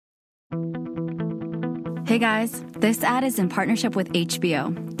Hey guys, this ad is in partnership with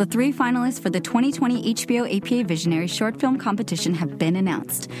HBO. The 3 finalists for the 2020 HBO APA Visionaries Short Film Competition have been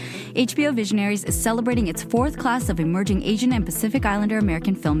announced. HBO Visionaries is celebrating its 4th class of emerging Asian and Pacific Islander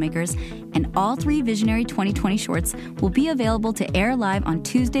American filmmakers, and all 3 Visionary 2020 shorts will be available to air live on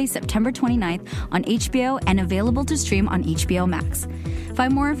Tuesday, September 29th on HBO and available to stream on HBO Max.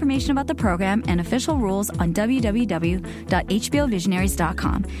 Find more information about the program and official rules on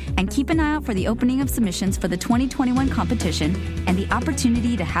www.hbovisionaries.com, and keep an eye out for the opening of submissions for the 2021 competition and the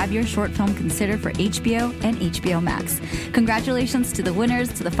opportunity to have your short film considered for HBO and HBO Max. Congratulations to the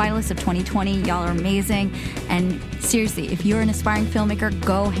winners, to the finalists of 2020. Y'all are amazing. And seriously, if you're an aspiring filmmaker,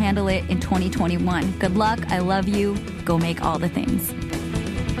 go handle it in 2021. Good luck. I love you. Go make all the things.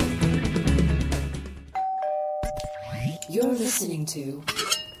 You're listening to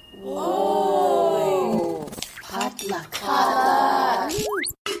Whoa! Potluck.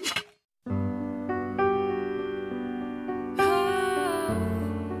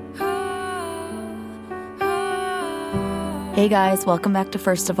 Hey guys, welcome back to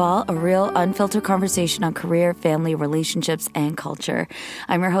First of All, a real unfiltered conversation on career, family, relationships, and culture.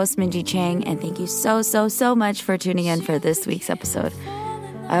 I'm your host, Minji Chang, and thank you so much for tuning in for this week's episode.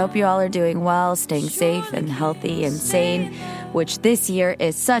 I hope you all are doing well, staying safe and healthy and sane, which this year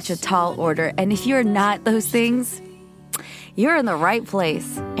is such a tall order. And if you're not those things, you're in the right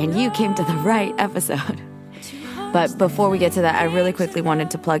place and you came to the right episode. But before we get to that, I really quickly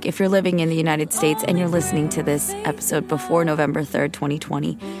wanted to plug, if you're living in the United States and you're listening to this episode before November 3rd,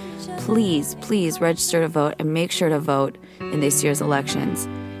 2020, please register to vote and make sure to vote in this year's elections.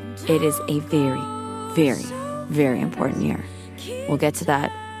 It is a very important year. We'll get to that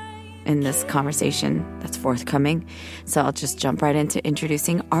in this conversation that's forthcoming. So I'll just jump right into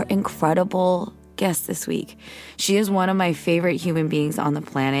introducing our incredible guest this week. She is one of my favorite human beings on the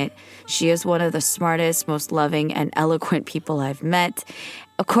planet. She is one of the smartest, most loving, and eloquent people I've met.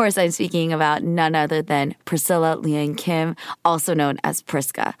 Of course, I'm speaking about none other than Priscilla Liang Kim, also known as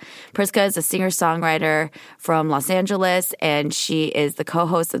Priska. Priska is a singer-songwriter from Los Angeles, and she is the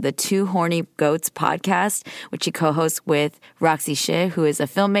co-host of the Two Horny Goats podcast, which she co-hosts with Roxy Shih, who is a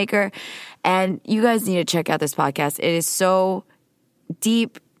filmmaker. And you guys need to check out this podcast. It is so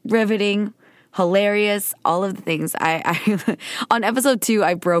deep, riveting, hilarious, all of the things. I on episode 2,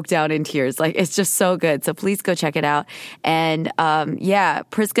 I broke down in tears. Like, it's just so good. So please go check it out. And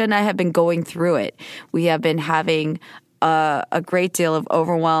Priska and I have been going through it. We have been having a great deal of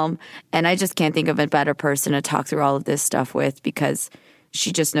overwhelm, and I just can't think of a better person to talk through all of this stuff with, because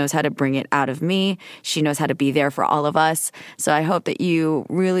she just knows how to bring it out of me. She knows how to be there for all of us. So I hope that you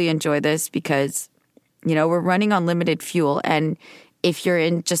really enjoy this, because, you know, we're running on limited fuel, and if you're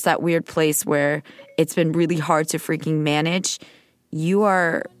in just that weird place where it's been really hard to freaking manage, you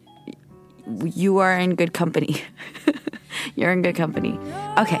are in good company. You're in good company.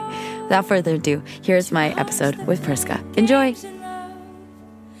 Okay, without further ado, here's my episode with Priska. Enjoy.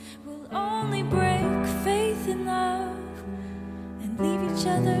 We'll only break faith in love and leave each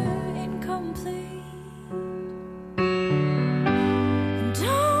other incomplete.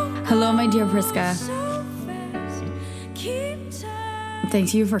 Hello, my dear Priska.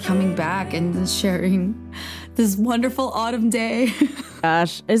 Thank you for coming back and sharing this wonderful autumn day.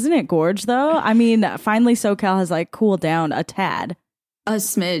 Gosh, isn't it gorge though? I mean, finally SoCal has like cooled down a tad. A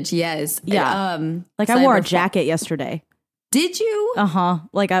smidge, yes. Yeah. I wore a jacket yesterday. Did you?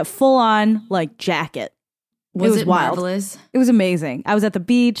 Like a full on like jacket. Was it wild. Marvelous? It was amazing. I was at the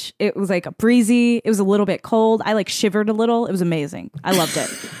beach. It was like breezy. It was a little bit cold. I like shivered a little. It was amazing. I loved it.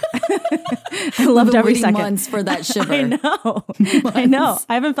 I loved every second. Months for that shiver. I know.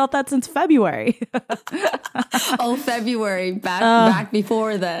 I haven't felt that since February. February. Back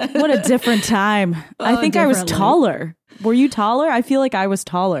before that. What a different time. I think I was taller. Were you taller? I feel like I was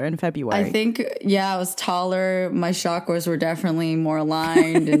taller in February. I think, I was taller. My chakras were definitely more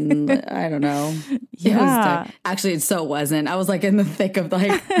aligned, and I don't know. Actually, it so wasn't. I was like in the thick of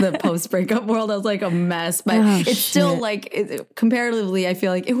like the post-breakup world. I was like a mess, but still like comparatively, I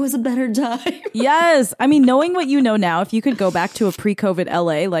feel like it was a better time. Yes. I mean, knowing what you know now, if you could go back to a pre-COVID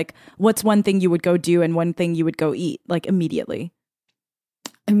LA, like what's one thing you would go do and one thing you would go eat like immediately?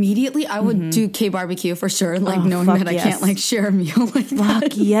 Immediately, I would do K-barbecue for sure, like knowing that I can't like share a meal like that.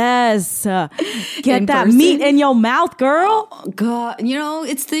 Fuck yes. Get that meat in your mouth, girl. Oh, God, you know,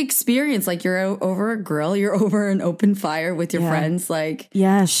 it's the experience. Like you're over a grill, you're over an open fire with your friends, like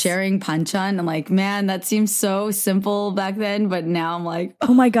sharing panchan. I'm like, man, that seems so simple back then, but now I'm like,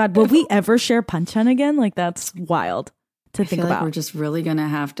 oh my God, will we ever share panchan again? Like that's wild. to I think feel like about. we're just really going to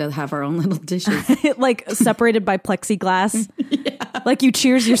have our own little dishes. Like separated by plexiglass. Like you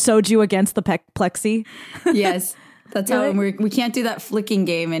cheers your soju against the plexi. Yes. That's how we can't do that flicking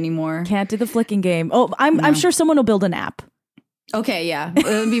game anymore. Can't do the flicking game. Oh, I'm sure someone will build an app. Okay, yeah.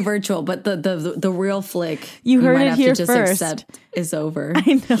 It'll be virtual, but the real flick You heard might it have here to just first. accept is over.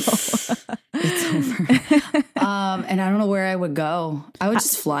 I know. It's over. And I don't know where I would go. I would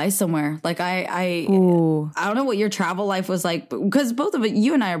just fly somewhere. Like I don't know what your travel life was like, because both of it,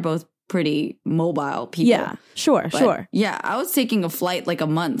 you and I are both pretty mobile people. Yeah, sure. Yeah, I was taking a flight like a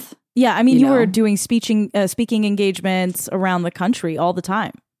month. Yeah, I mean, you know? were doing speaking engagements around the country all the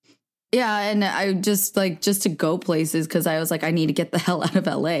time. Yeah, and I just to go places because I was like, I need to get the hell out of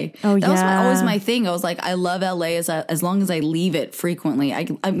LA. Oh, that was yeah. always my thing. I was like, I love LA as long as I leave it frequently.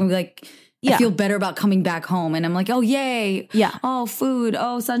 I'm like, I feel better about coming back home, and I'm like, oh yay, Yeah. oh food,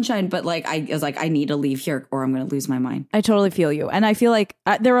 oh sunshine. But like, I was like, I need to leave here or I'm going to lose my mind. I totally feel you. And I feel like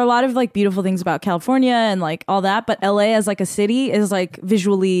there are a lot of like beautiful things about California and like all that, but LA as like a city is like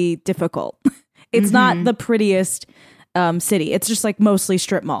visually difficult. It's not the prettiest city. It's just like mostly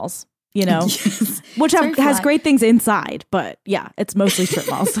strip malls, you know, Yes. which Very has flat. great things inside, but yeah, it's mostly strip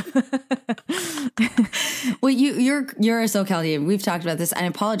malls. Well, you're a SoCal native. We've talked about this. I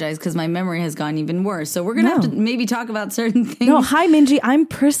apologize because my memory has gone even worse. So we're gonna have to maybe talk about certain things. No, hi Minji, I'm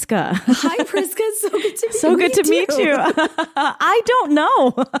Priska. Hi, Priska. So good to meet you. So good to meet you. I don't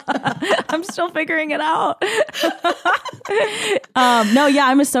know. I'm still figuring it out. No, yeah,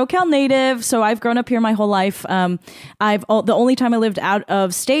 I'm a SoCal native, so I've grown up here my whole life. The only time I lived out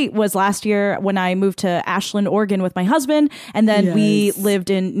of state was last year when I moved to Ashland, Oregon with my husband, and then we lived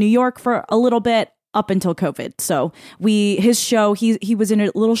in New York for a little bit up until COVID. So his show, he was in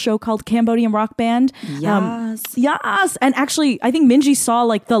a little show called Cambodian Rock Band. Yes. Yes. And actually, I think Minji saw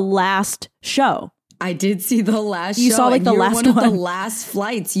like the last show. I did see the last show. You saw, like, the and you were last one of the one. last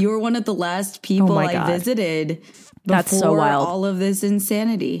flights. You were one of the last people my I God. visited That's so before wild. all of this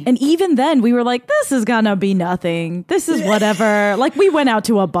insanity. And even then, we were like, this is gonna be nothing. This is whatever. Like, we went out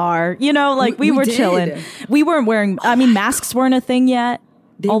to a bar, you know, like we were did. chilling. We weren't wearing, I mean, masks weren't a thing yet.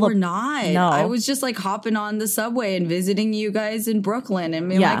 They were not. No. I was just like hopping on the subway and visiting you guys in Brooklyn and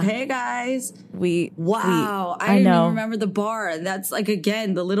being Yeah. like, hey guys. Wow. I didn't even remember the bar. That's like,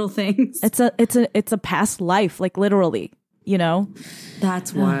 again, the little things. It's a past life, like literally, you know,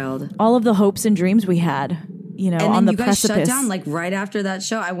 That's wild. all of the hopes and dreams we had, you know, And on then the you guys precipice. shut down like right after that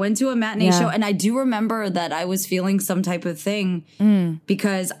show. I went to a matinee show and I do remember that I was feeling some type of thing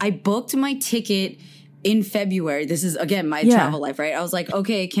because I booked my ticket in February. This is again my travel life, right? I was like,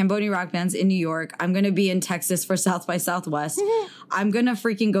 okay, Cambodian Rock Band's in New York. I'm gonna be in Texas for South by Southwest. I'm gonna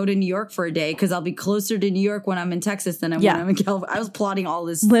freaking go to New York for a day because I'll be closer to New York when I'm in Texas than when I'm in California. I was plotting all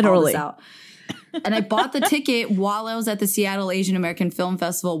this Literally. out. And I bought the ticket while I was at the Seattle Asian American Film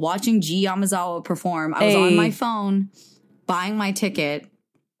Festival watching G Yamazawa perform. I was on my phone buying my ticket,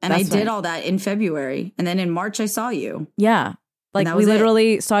 and I did all that in February. And then in March, I saw you. Yeah. Like that we was it.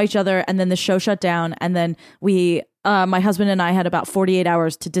 literally saw each other and then the show shut down. And then my husband and I had about 48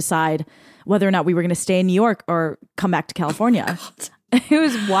 hours to decide whether or not we were going to stay in New York or come back to California. It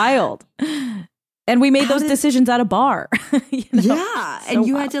was wild. And we made those decisions at a bar. You know? Yeah. And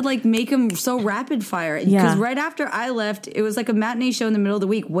you had to like make them so rapid fire. Because right after I left, it was like a matinee show in the middle of the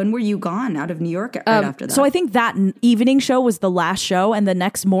week. When were you gone out of New York right after that? So I think that evening show was the last show. And the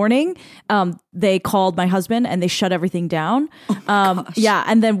next morning, they called my husband and they shut everything down. Yeah.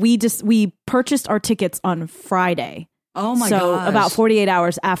 And then we purchased our tickets on Friday. Oh my so gosh. about 48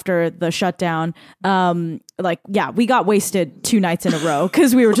 hours after the shutdown, we got wasted 2 nights in a row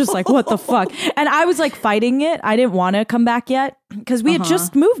because we were just like, what the fuck? And I was like fighting it. I didn't want to come back yet because we had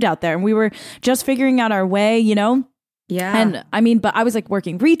just moved out there and we were just figuring out our way, you know? Yeah. And I mean, but I was like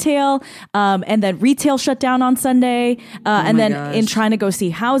working retail, and then retail shut down on Sunday. And then in trying to go see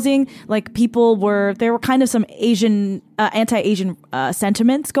housing, like there were kind of some anti-Asian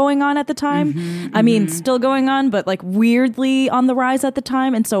sentiments going on at the time. I mean, still going on, but like weirdly on the rise at the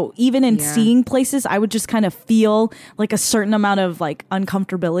time. And so even in seeing places, I would just kind of feel like a certain amount of like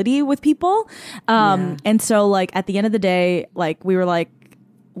uncomfortability with people. And so like at the end of the day, like we were like,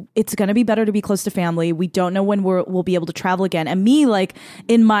 it's going to be better to be close to family. We don't know when we'll be able to travel again. And me, like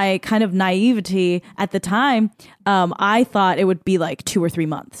in my kind of naivety at the time, I thought it would be like 2 or 3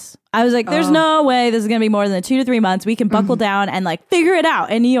 months. I was like, there's no way this is going to be more than 2 to 3 months. We can buckle down and like figure it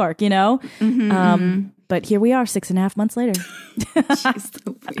out in New York, you know? But here we are 6.5 months later. Jeez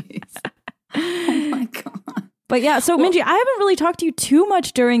Louise. Oh my God. But yeah, so Minji, I haven't really talked to you too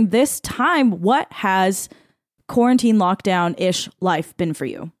much during this time. What has quarantine lockdown-ish life been for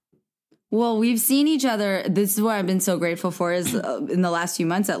you? Well, we've seen each other. This is what I've been so grateful for is in the last few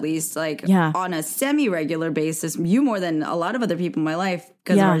months, at least, like on a semi-regular basis, you more than a lot of other people in my life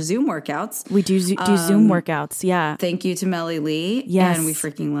because of our Zoom workouts. We do Zoom workouts. Yeah. Thank you to Melly Lee. Yes. And we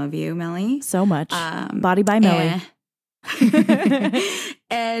freaking love you, Melly. So much. Body by Melly.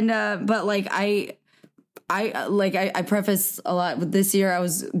 And, but like I preface a lot with this year. I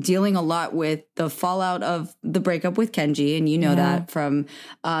was dealing a lot with the fallout of the breakup with Kenji, and you know that from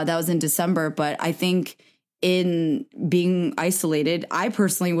that was in December. But I think in being isolated, I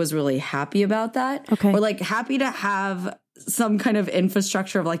personally was really happy about that. Okay, or like happy to have some kind of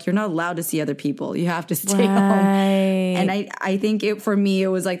infrastructure of like you're not allowed to see other people. You have to stay home. And I think for me it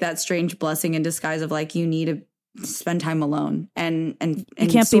was like that strange blessing in disguise of like you need to spend time alone and you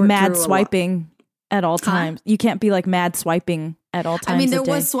can't be mad swiping at all times. You can't be like mad swiping at all times. I mean, there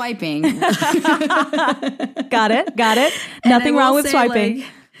was swiping. Got it. Nothing wrong with swiping. Like,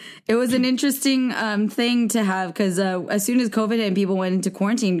 it was an interesting thing to have because as soon as COVID hit and people went into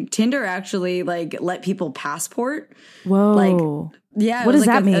quarantine, Tinder actually like let people passport. Whoa. Like, yeah. What does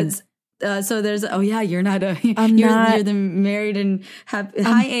that mean? So there's, you're not you're the married and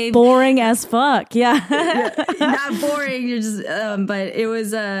high age. Boring as fuck. Yeah. Not boring. You're just, but it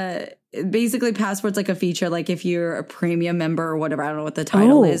was, basically passport's like a feature, like if you're a premium member or whatever, I don't know what the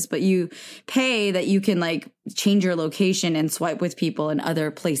title is, but you pay that you can like change your location and swipe with people in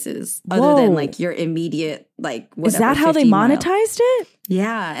other places other than like your immediate, like whatever. Is that how they monetized it?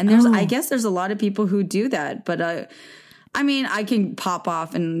 Yeah. And there's, I guess there's a lot of people who do that, but, I mean, I can pop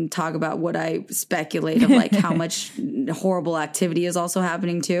off and talk about what I speculate of like how much horrible activity is also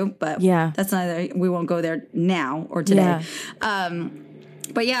happening too, but that's neither, we won't go there now or today.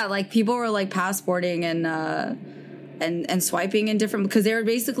 But yeah, like people were like passporting and swiping in different, because they were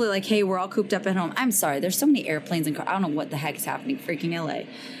basically like, hey, we're all cooped up at home. I'm sorry, there's so many airplanes and cars. I don't know what the heck is happening freaking LA.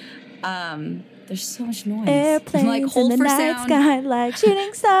 There's so much noise. Airplanes like, hold in the night sound. Sky like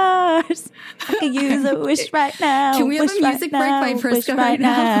shooting stars. I could use a wish right now. Can we have a music break by Priska right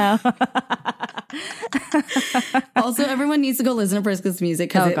now? Also, everyone needs to go listen to Priska's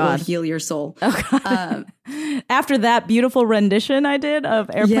music because it will heal your soul. After that beautiful rendition I did of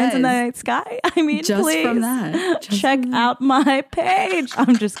Airplanes in the Night Sky, I mean, just please from that, check out my page.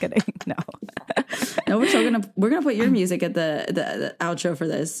 I'm just kidding. No, we're gonna put your music at the outro for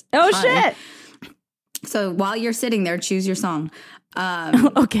this. Oh shit! So while you're sitting there, choose your song.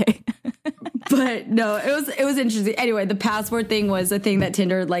 Okay. But no, it was interesting. Anyway, the passport thing was a thing that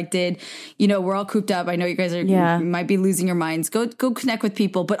Tinder like did. You know, we're all cooped up. I know you guys might be losing your minds. Go connect with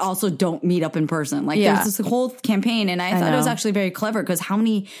people, but also don't meet up in person. Like there's this whole campaign, and I thought it was actually very clever because how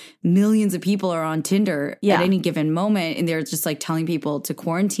many millions of people are on Tinder at any given moment, and they're just like telling people to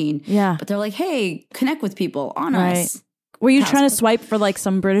quarantine. Yeah, but they're like, hey, connect with people on us. Were you trying to swipe for like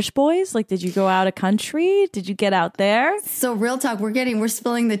some British boys? Like, did you go out of country? Did you get out there? So real talk, we're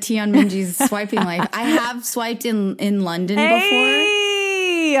spilling the tea on Minji's swiping life. I have swiped in London before.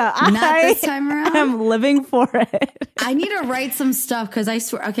 Not this time around. I'm living for it. I need to write some stuff because I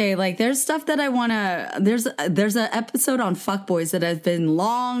swear, okay, like there's stuff that I want to, there's an episode on fuckboys that has been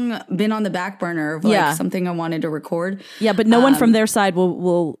on the back burner of like something I wanted to record. Yeah, but no one from their side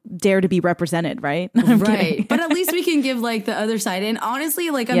will dare to be represented, right? Right. But at least we can give like the other side. And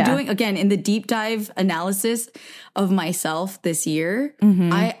honestly, like I'm doing, again, in the deep dive analysis of myself this year,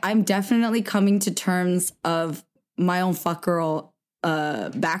 I'm definitely coming to terms of my own fuck girl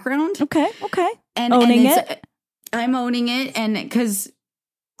background. Okay. And owning it. I'm owning it. And because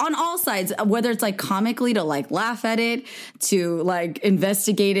on all sides, whether it's like comically to like laugh at it, to like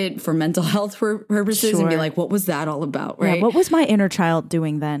investigate it for mental health purposes and be like, what was that all about? Right. Yeah, what was my inner child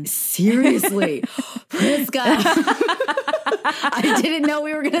doing then? Seriously. Priska. I didn't know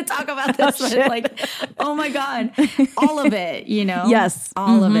we were going to talk about this, but like, oh my God, all of it, you know? Yes.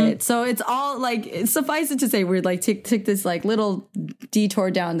 All of it. So it's all like, suffice it to say, we're like, took this like little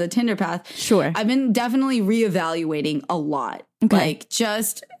detour down the Tinder path. Sure. I've been definitely reevaluating a lot. Okay. Like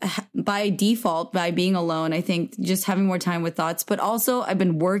just by default, by being alone, I think just having more time with thoughts, but also I've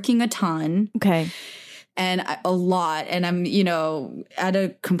been working a ton. Okay. And a lot. And I'm, at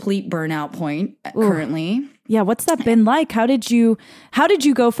a complete burnout point currently. Yeah. What's that been like? How did you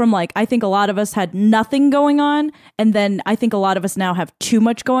go from like, I think a lot of us had nothing going on. And then I think a lot of us now have too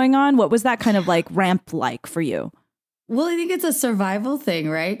much going on. What was that kind of like ramp like for you? Well, I think it's a survival thing,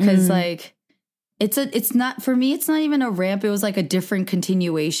 right? Because like, it's not, for me, it's not even a ramp. It was like a different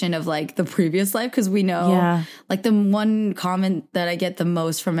continuation of like the previous life. Cause we know like the one comment that I get the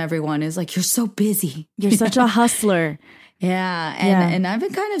most from everyone is like, you're so busy. You're such a hustler. Yeah. And I've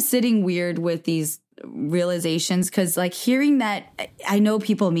been kind of sitting weird with these realizations, because like hearing that, I know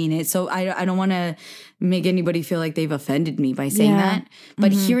people mean it, so I don't want to make anybody feel like they've offended me by saying that,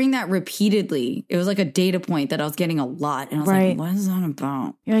 but hearing that repeatedly, it was like a data point that I was getting a lot, and I was like, what is that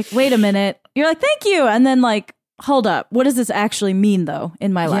about? You're like, wait a minute. You're like, thank you, and then like, hold up, what does this actually mean though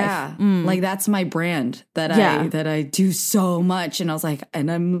in my life? Yeah, like that's my brand that I do so much, and I was like,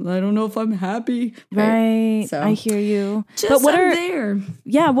 and I don't know if I'm happy. Right. So, I hear you. But what are there?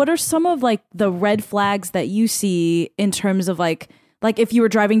 Yeah, what are some of like the red flags that you see in terms of like if you were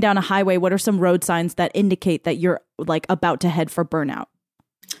driving down a highway, what are some road signs that indicate that you're like about to head for burnout?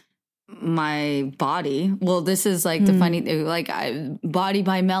 My body. Well, this is like the funny thing, like Body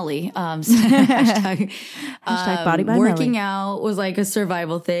by Melly. Hashtag Body by working Melly. out was like a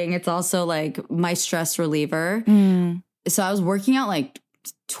survival thing. It's also like my stress reliever. So I was working out like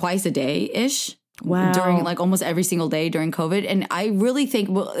twice a day ish. Wow. During like almost every single day during COVID. And I really think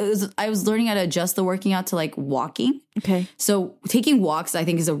I was learning how to adjust the working out to like walking. Okay. So taking walks, I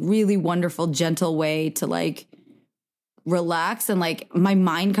think, is a really wonderful, gentle way to like relax, and like my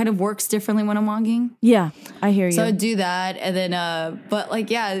mind kind of works differently when I'm walking. Yeah, I hear you. So I do that, and then but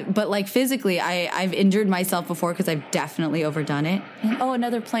like physically I've injured myself before because I've definitely overdone it. And,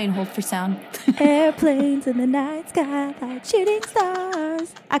 another plane, hold for sound. Airplanes in the night sky like shooting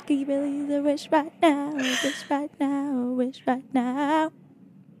stars. I can really use a wish right now, wish right now, wish right now.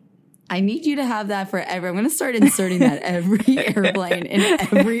 I need you to have that forever. I'm going to start inserting that every airplane in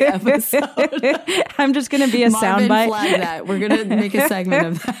every episode. I'm just going to be a soundbite. Flag that. We're going to make a segment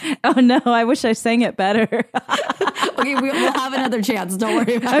of that. Oh no, I wish I sang it better. Okay, we'll have another chance. Don't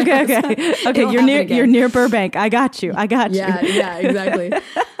worry about it. Okay. You're near Burbank. I got you. Yeah, exactly.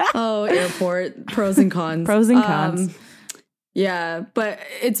 Oh, airport. Pros and cons. Yeah, but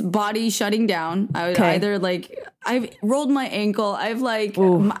it's body shutting down. I would either like, I've rolled my ankle. I've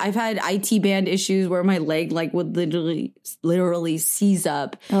had IT band issues where my leg like would literally seize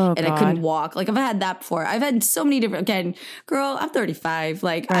up and I couldn't walk. Like I've had that before. I've had so many different, again, girl, I'm 35.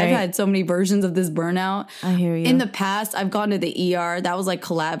 Like I've had so many versions of this burnout. I hear you. In the past, I've gone to the ER. That was like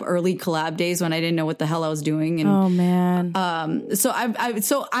early collab days when I didn't know what the hell I was doing. And, oh man. So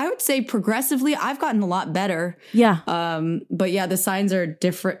I would say progressively I've gotten a lot better. Yeah. But yeah, the signs are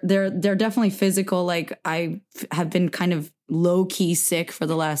different. They're definitely physical. Like I have been kind of low key sick for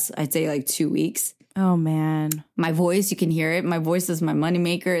the last, I'd say like 2 weeks. Oh man. My voice, you can hear it. My voice is my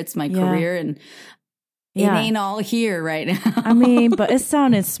moneymaker. It's my career, and it ain't all here right now. I mean, but it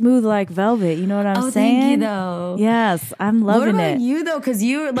sounded smooth like velvet. You know what I'm saying? Thank you though. Yes, I'm loving it. What about you though? Because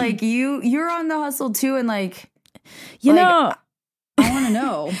you're like you're on the hustle too, and like know. I want to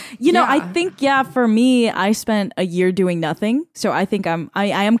know. I think, for me, I spent a year doing nothing. So I think I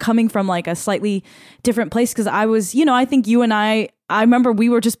am coming from like a slightly different place, because I was, I think you and I remember we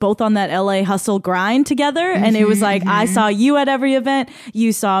were just both on that LA hustle grind together. And it was like, I saw you at every event.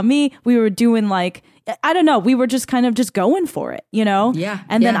 You saw me. We were doing like, I don't know. We were just kind of just going for it, Yeah.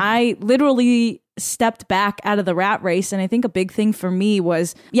 And then I literally stepped back out of the rat race. And I think a big thing for me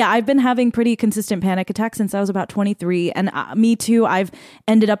was, I've been having pretty consistent panic attacks since I was about 23. And me too, I've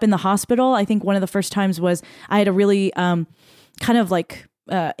ended up in the hospital. I think one of the first times was I had a really kind of like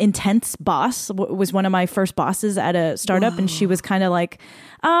intense boss, was one of my first bosses at a startup. Whoa. And she was kind of like,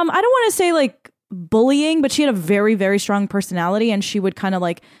 I don't want to say like bullying, but she had a very, very strong personality, and she would kind of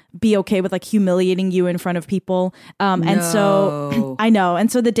like be okay with like humiliating you in front of people. And so I know.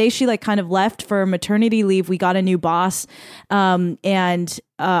 And so the day she like kind of left for maternity leave, we got a new boss. And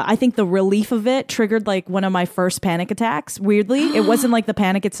I think the relief of it triggered like one of my first panic attacks. Weirdly, it wasn't like the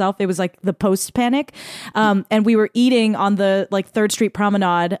panic itself. It was like the post panic. And we were eating on the like 3rd Street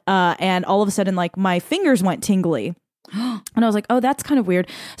Promenade. And all of a sudden like my fingers went tingly. And I was like, oh, that's kind of weird.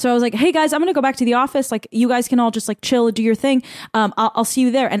 So I was like, hey guys, I'm going to go back to the office. Like you guys can all just like chill, do your thing. I'll see you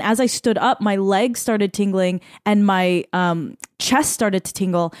there. And as I stood up, my legs started tingling and my chest started to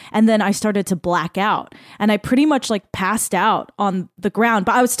tingle. And then I started to black out, and I pretty much like passed out on the ground,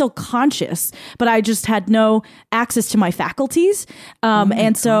 but I was still conscious, but I just had no access to my faculties.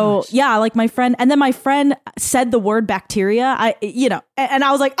 And so, like my friend said the word bacteria, and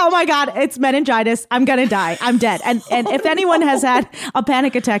I was like, oh my God, it's meningitis. I'm going to die. I'm dead. And if anyone has had a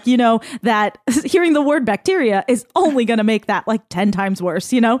panic attack, you know that hearing the word bacteria is only going to make that like 10 times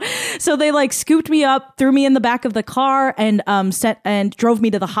worse, So they like scooped me up, threw me in the back of the car, and and drove me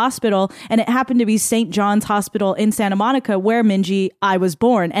to the hospital, and it happened to be St. John's Hospital in Santa Monica, where Minji, I was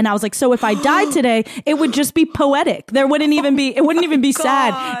born. And I was like, so if I died today, it would just be poetic. There wouldn't even be, it wouldn't even be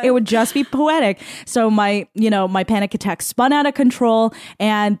sad. It would just be poetic. So my panic attack spun out of control,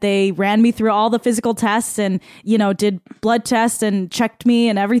 and they ran me through all the physical tests and, did blood tests and checked me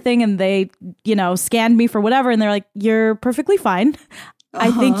and everything. And they, scanned me for whatever. And they're like, you're perfectly fine.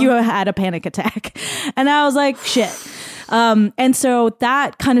 I think you had a panic attack. And I was like, shit. And so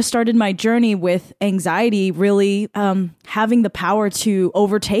that kind of started my journey with anxiety, really having the power to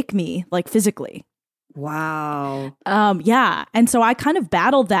overtake me, like physically. Wow. Yeah. And so I kind of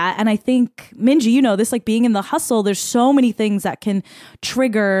battled that. And I think, Minji, this, like being in the hustle, there's so many things that can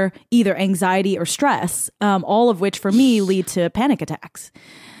trigger either anxiety or stress, all of which for me lead to panic attacks.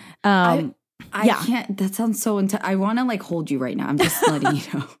 I can't. That sounds so intense. I want to like hold you right now. I'm just letting you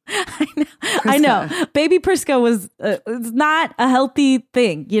know. I know. Baby Priska was it's not a healthy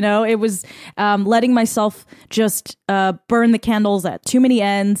thing. It was letting myself just burn the candles at too many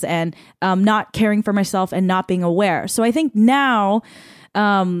ends and not caring for myself and not being aware. So I think now,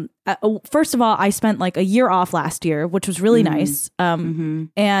 first of all, I spent like a year off last year, which was really nice. And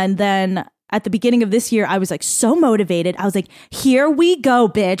then at the beginning of this year, I was like so motivated. I was like, here we go,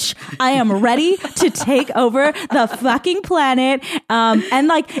 bitch. I am ready to take over the fucking planet. And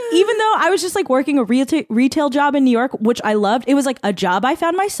like, even though I was just like working a retail job in New York, which I loved, it was like a job I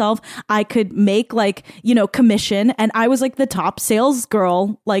found myself. I could make like, commission. And I was like the top sales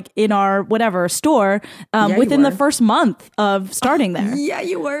girl, like in our whatever store, within the first month of starting there. Yeah,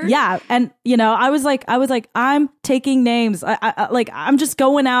 you were. Yeah. And, I was like, I'm taking names. I'm just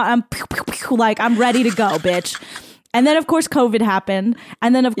going out. I'm ready to go, bitch. And then, of course, COVID happened.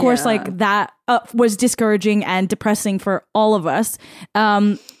 And then, of course, like that was discouraging and depressing for all of us.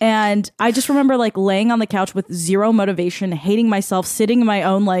 And I just remember like laying on the couch with zero motivation, hating myself, sitting in my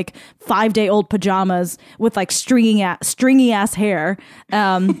own like 5-day-old pajamas with like stringy ass hair,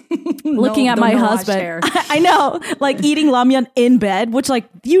 looking at my husband. I know, like eating ramyun in bed, which like,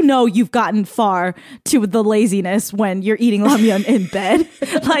 you've gotten far to the laziness when you're eating ramyun in bed.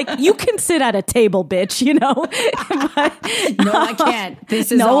 Like you can sit at a table, bitch, But, no, I can't.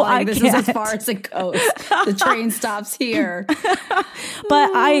 This is this is as far as it goes. The train stops here. But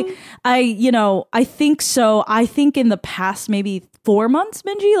I think so. I think in the past maybe 4 months,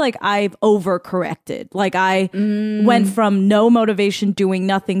 Minji, like I've overcorrected. Like I went from no motivation, doing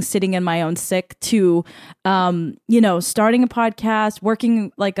nothing, sitting in my own sick to, starting a podcast,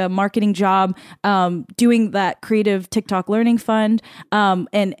 working like a marketing job, doing that creative TikTok learning fund,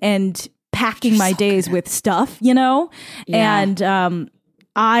 and packing my days with stuff, and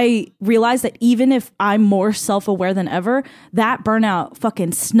I realized that even if I'm more self-aware than ever, that burnout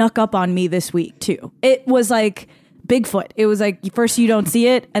fucking snuck up on me this week too. It was like Bigfoot. It was like first you don't see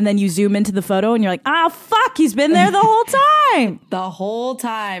it and then you zoom into the photo and you're like, oh fuck, he's been there the whole time. The whole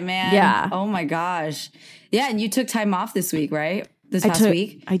time, man. Yeah. Oh my gosh. Yeah, and you took time off this week, right? This past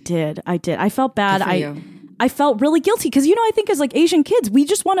week? I did. I felt bad. I felt really guilty because, I think as like Asian kids, we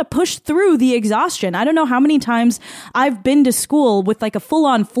just want to push through the exhaustion. I don't know how many times I've been to school with like a full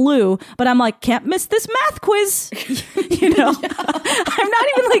on flu, but I'm like, can't miss this math quiz. I'm not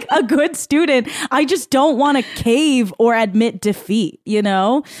even like a good student. I just don't want to cave or admit defeat,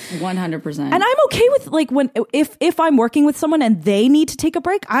 100%. And I'm okay with like if I'm working with someone and they need to take a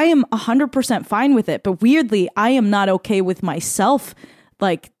break, I am 100% fine with it. But weirdly, I am not okay with myself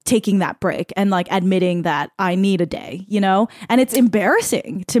like taking that break and like admitting that I need a day, and it's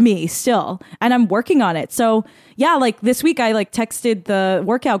embarrassing to me still. And I'm working on it. So yeah, like this week I like texted the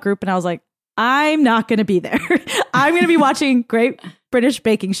workout group and I was like, I'm not going to be there. I'm going to be watching Great British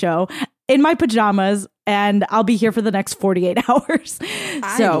Baking Show in my pajamas and I'll be here for the next 48 hours.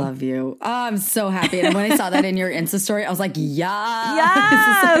 I love you. Oh, I'm so happy. And when I saw that in your Insta story, I was like,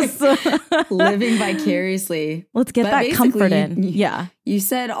 yes. Like living vicariously. Let's get that comfort in. Yeah. You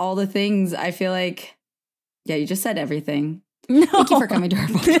said all the things. I feel like, you just said everything. No. Thank you for coming to our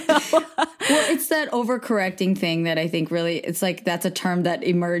podcast. Well, it's that overcorrecting thing that I think really, it's like, that's a term that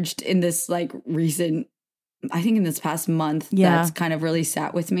emerged in this like recent, I think in this past month, that's kind of really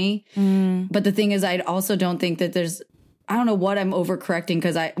sat with me. But the thing is, I also don't think that I don't know what I'm overcorrecting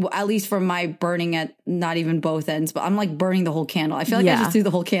because at least for my burning at not even both ends, but I'm like burning the whole candle. I feel like I just threw the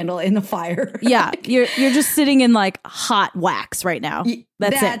whole candle in the fire. Yeah. You're just sitting in like hot wax right now.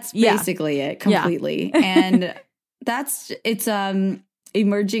 That's basically it completely. And it's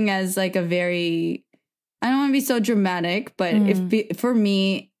emerging as like a very, I don't want to be so dramatic, but for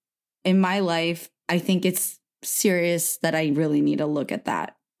me in my life, I think it's serious that I really need to look at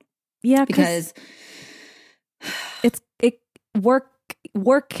that. Yeah, because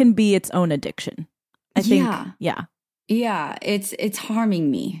work can be its own addiction. I think. Yeah. Yeah, it's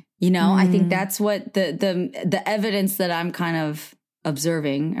harming me. You know, I think that's what the evidence that I'm kind of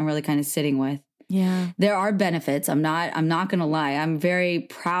observing and really kind of sitting with. Yeah. There are benefits. I'm not going to lie. I'm very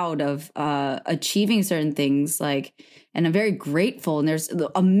proud of achieving certain things, like, and I'm very grateful. And there's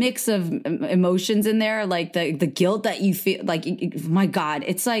a mix of emotions in there, like the guilt that you feel, like, my God,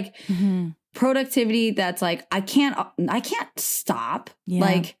 it's like productivity that's like, I can't stop. Yeah.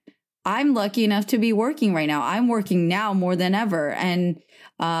 Like, I'm lucky enough to be working right now. I'm working now more than ever. And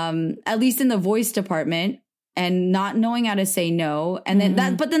at least in the voice department, and not knowing how to say no. And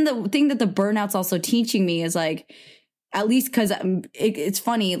then but then the thing that the burnout's also teaching me is like, at least because it's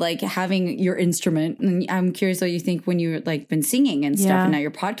funny, like having your instrument. And I'm curious what you think when you're like been singing and stuff and now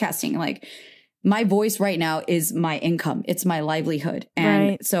you're podcasting, like my voice right now is my income. It's my livelihood.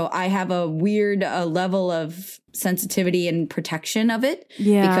 And so I have a weird level of sensitivity and protection of it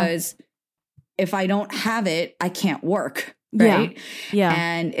because if I don't have it, I can't work. Right. Yeah.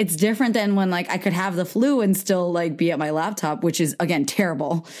 And it's different than when like I could have the flu and still like be at my laptop, which is again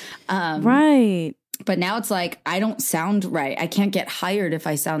terrible. Right. But now it's like I don't sound right. I can't get hired if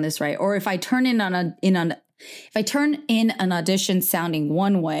I sound this right. Or if I turn in an audition sounding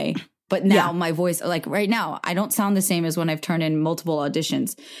one way, but now my voice, like right now, I don't sound the same as when I've turned in multiple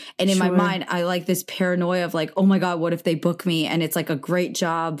auditions. And in my mind, I like this paranoia of like, oh my God, what if they book me and it's like a great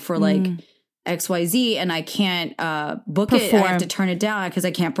job for like XYZ and I can't book it. I have to turn it down because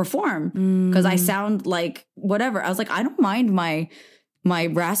I can't perform because I sound like whatever. I was like, I don't mind my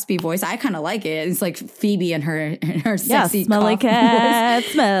raspy voice. I kind of like it. It's like Phoebe and her sexy smelly cat,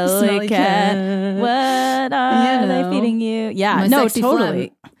 smelly cat. What are they feeding you? Yeah, no, totally.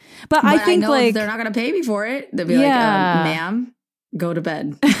 Phlegm. But I think like they're not going to pay me for it. They'll be like, ma'am, go to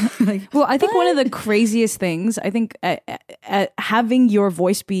bed. Like, well, I think one of the craziest things, I think having your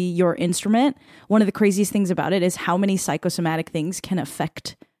voice be your instrument, one of the craziest things about it is how many psychosomatic things can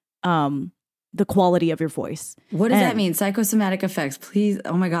affect the quality of your voice. What does that mean? Psychosomatic effects, please.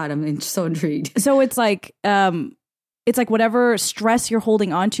 Oh my God, I'm so intrigued. So it's like whatever stress you're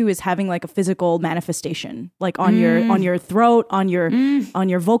holding onto is having like a physical manifestation, like on your throat, on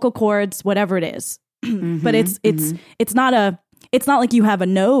your vocal cords, whatever it is. But it's not like you have a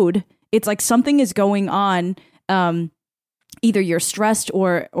node. It's like something is going on. Either you're stressed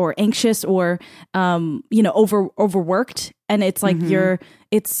or anxious or overworked, and it's like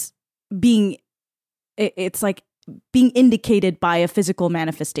it's being indicated by a physical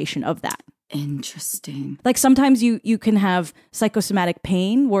manifestation of that. Interesting. Like sometimes you can have psychosomatic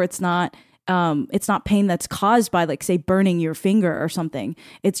pain where it's not pain that's caused by like say burning your finger or something.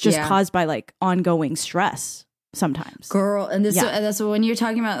 It's just caused by like ongoing stress sometimes. Girl, and that's when you're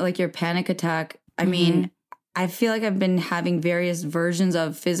talking about like your panic attack. I mean, I feel like I've been having various versions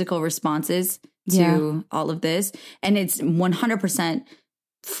of physical responses to all of this, and it's 100%.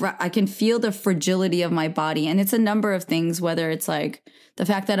 I can feel the fragility of my body, and it's a number of things, whether it's like the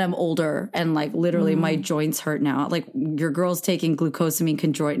fact that I'm older and like literally my joints hurt now. Like your girl's taking glucosamine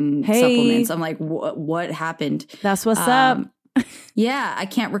chondroitin supplements. I'm like, what happened? That's what's up. Yeah, I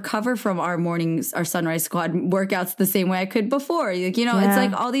can't recover from our Sunrise Squad workouts the same way I could before. Like, it's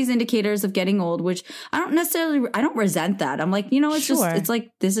like all these indicators of getting old, which I don't resent that. I'm like, it's just, it's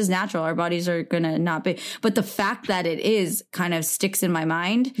like, this is natural. Our bodies are going to not be, but the fact that it is kind of sticks in my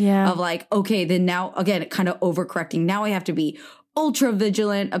mind of like, okay, then now again, kind of overcorrecting. Now I have to be ultra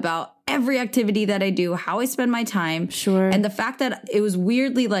vigilant about every activity that I do, how I spend my time. Sure. And the fact that it was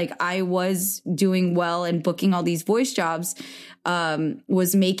weirdly like I was doing well and booking all these voice jobs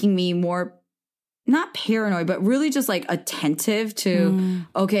was making me more, not paranoid, but really just like attentive to,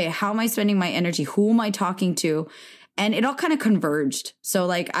 okay, how am I spending my energy? Who am I talking to? And it all kind of converged. So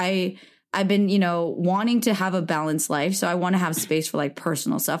like I've been, wanting to have a balanced life. So I want to have space for like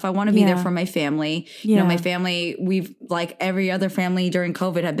personal stuff. I want to be there for my family. Yeah. My family, we've like every other family during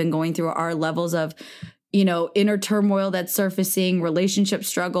COVID have been going through our levels of, inner turmoil that's surfacing, relationship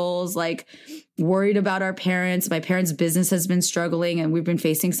struggles, like worried about our parents. My parents' business has been struggling and we've been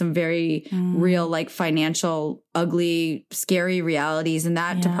facing some very real, like financial, ugly, scary realities in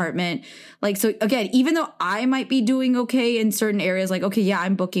that department. Like, so again, even though I might be doing okay in certain areas, like, okay, yeah,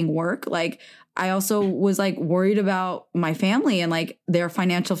 I'm booking work. Like I also was like worried about my family and like their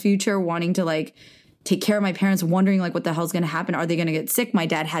financial future, wanting to like take care of my parents, wondering like what the hell's going to happen. Are they going to get sick? My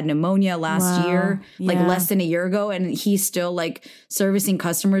dad had pneumonia last year, like less than a year ago. And he's still like servicing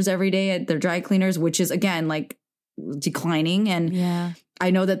customers every day at their dry cleaners, which is again, like declining. And I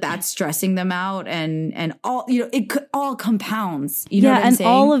know that that's stressing them out and all, it all compounds. You know what I'm saying?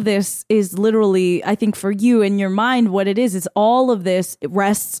 All of this is literally, I think for you in your mind, what it is all of this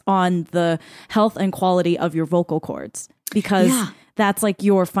rests on the health and quality of your vocal cords, because that's like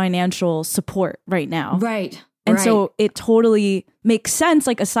your financial support right now. Right. And so it totally makes sense,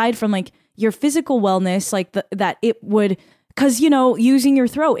 like aside from like your physical wellness, like that it would, because, using your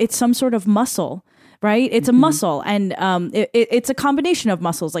throat, it's some sort of muscle. Right. It's a muscle, and it's a combination of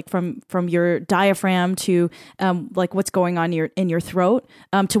muscles, like from your diaphragm to like what's going on in your throat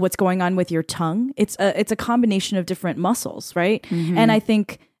to what's going on with your tongue. It's a combination of different muscles. Right. And I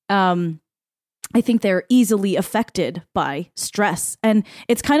think they're easily affected by stress. And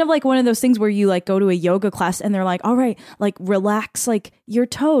it's kind of like one of those things where you like go to a yoga class and they're like, all right, like relax like your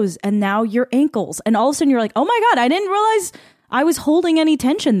toes and now your ankles. And all of a sudden you're like, oh my God, I didn't realize I was holding any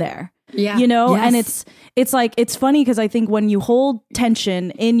tension there. Yeah. And it's like, it's funny because I think when you hold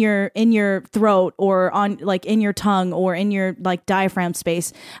tension in your throat or on like in your tongue or in your like diaphragm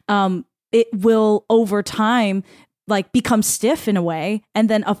space, it will over time like become stiff in a way and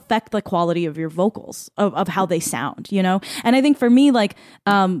then affect the quality of your vocals of how they sound, And I think for me, like,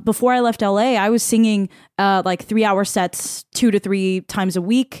 before I left LA, I was singing, like 3-hour sets 2 to 3 times a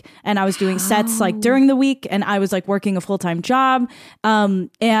week. And I was doing sets like during the week, and I was like working a full-time job. And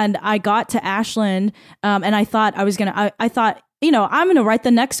I got to Ashland, and I thought I thought, I'm going to write the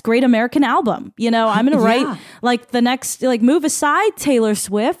next great American album. I'm going to write like the next, like move aside Taylor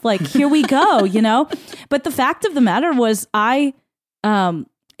Swift. Like, here we go, But the fact of the matter was it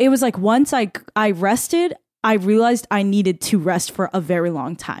was like once I rested, I realized I needed to rest for a very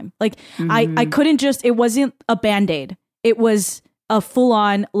long time. Like I couldn't just, it wasn't a Band-Aid. It was a full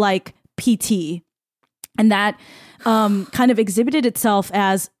on like PT. And that kind of exhibited itself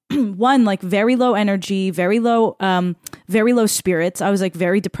as one, like very low energy, very low spirits. I was like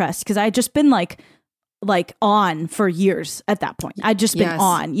very depressed because I had just been like on for years at that point. I'd just been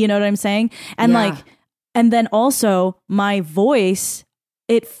on, you know what I'm saying? And and then also my voice,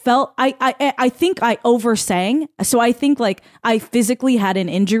 it felt, I think I oversang. So I think like I physically had an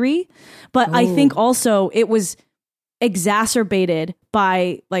injury, but I think also it was exacerbated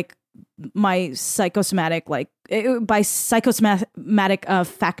by like my psychosomatic,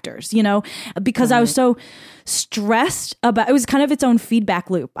 factors, because I was so stressed about, it was kind of its own feedback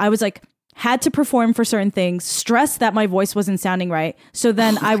loop. I was like, had to perform for certain things, stressed that my voice wasn't sounding right. So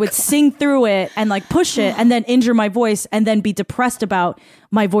then I would sing through it and like push it and then injure my voice and then be depressed about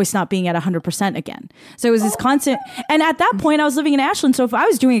my voice not being at 100% again. So it was this constant. And at that point I was living in Ashland. So if I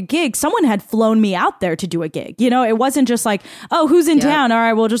was doing a gig, someone had flown me out there to do a gig. It wasn't just like, oh, who's in town? All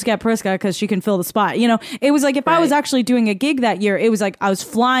right, we'll just get Priska because she can fill the spot. It was like, if I was actually doing a gig that year, it was like I was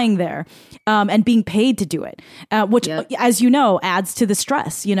flying there and being paid to do it, which, as you know, adds to the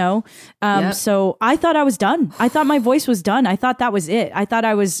stress, So I thought I was done. I thought my voice was done. I thought that was it. I thought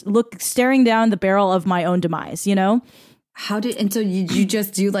I was staring down the barrel of my own demise, So did you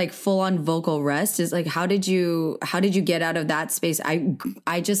just do like full on vocal rest? Is like, how did you get out of that space?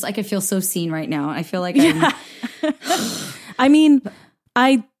 I just like, I feel so seen right now. I feel like I mean,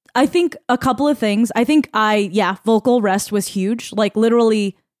 I think a couple of things. I think vocal rest was huge, like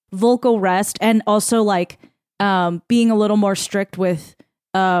literally vocal rest, and also like being a little more strict with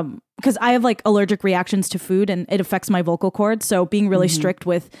because I have like allergic reactions to food and it affects my vocal cords. So being really strict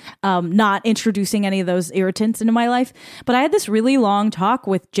with not introducing any of those irritants into my life. But I had this really long talk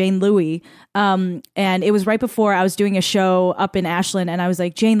with Jane Louie. And it was right before I was doing a show up in Ashland. And I was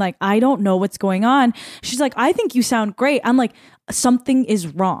like, Jane, like, I don't know what's going on. She's like, I think you sound great. I'm like, something is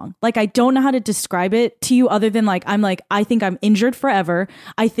wrong. Like, I don't know how to describe it to you other than like, I think I'm injured forever.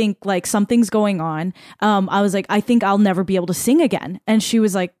 I think like something's going on. I was like, I think I'll never be able to sing again. And she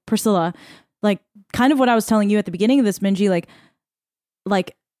was like, Priscilla, like kind of what I was telling you at the beginning of this, Minji,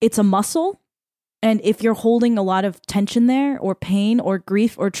 like it's a muscle. And if you're holding a lot of tension there or pain or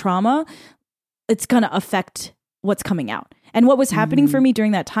grief or trauma, it's going to affect what's coming out. And what was happening for me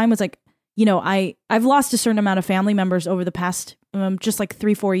during that time was like, I've lost a certain amount of family members over the past just like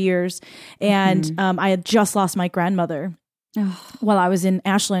 3-4 years. And I had just lost my grandmother while I was in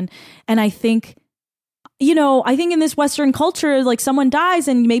Ashland. And I think in this Western culture, like someone dies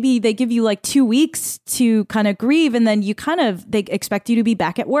and maybe they give you like 2 weeks to kind of grieve. And then they expect you to be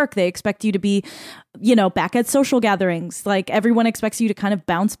back at work. They expect you to be, back at social gatherings. Like everyone expects you to kind of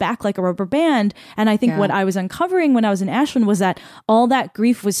bounce back like a rubber band. And I think what I was uncovering when I was in Ashland was that all that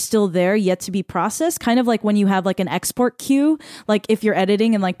grief was still there, yet to be processed. Kind of like when you have like an export queue, like if you're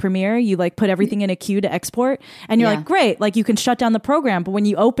editing in like Premiere, you like put everything in a queue to export and you're like, great, like you can shut down the program. But when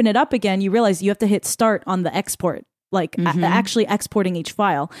you open it up again, you realize you have to hit start on the export like actually exporting each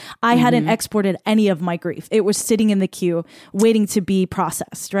file. I hadn't exported any of my grief. It was sitting in the queue waiting to be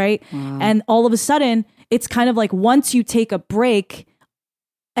processed, right? Wow. And all of a sudden, it's kind of like once you take a break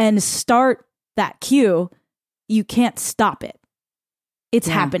and start that queue, you can't stop it. It's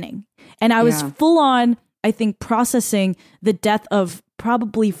happening. And I was full on, I think, processing the death of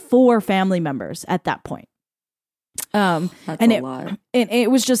probably 4 family members at that point. That's and a lot. And it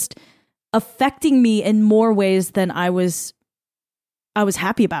was just affecting me in more ways than I was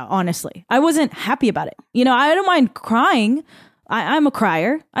happy about, honestly. I wasn't happy about it. You know, I don't mind crying. I'm a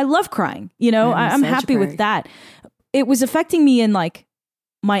crier. I love crying. You know, I'm happy with that. It was affecting me in like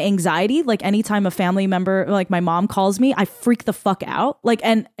my anxiety. Like anytime a family member, like my mom calls me, I freak the fuck out. Like,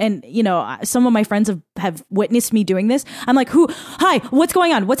 and you know, some of my friends have witnessed me doing this. I'm like, hi, what's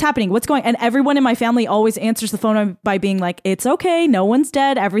going on? What's happening? And everyone in my family always answers the phone by being like, it's okay. No one's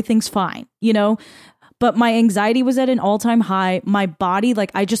dead. Everything's fine. You know, but my anxiety was at an all-time high. My body,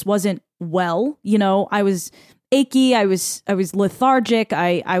 like I just wasn't well, you know, I was achy. I was lethargic.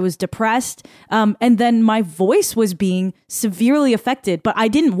 I was depressed. And then my voice was being severely affected, but I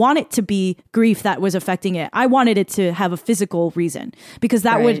didn't want it to be grief that was affecting it. I wanted it to have a physical reason because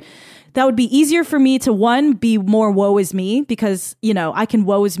that would be easier for me to, one, be more woe is me because, you know, I can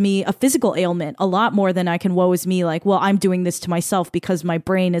woe is me a physical ailment a lot more than I can woe is me like, well, I'm doing this to myself because my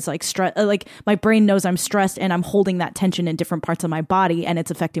brain is like stress, like my brain knows I'm stressed and I'm holding that tension in different parts of my body and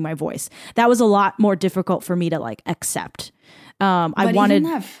it's affecting my voice. That was a lot more difficult for me to like accept. I wanted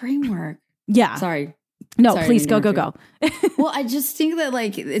even that framework. Yeah. Sorry. No, please go. Well, I just think that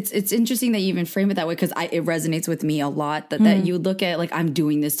like it's interesting that you even frame it that way because it resonates with me a lot that you look at like I'm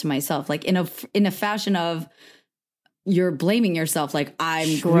doing this to myself like in a fashion of you're blaming yourself like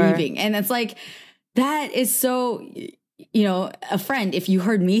I'm grieving and it's like that is so. You know, a friend, if you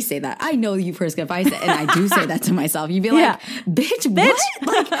heard me say that, I know you've heard if I say, and I do say that to myself, you'd be like, bitch,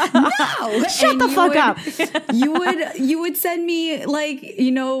 what? Like, no. Shut the fuck up. You would send me like,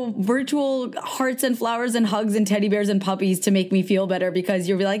 you know, virtual hearts and flowers and hugs and teddy bears and puppies to make me feel better because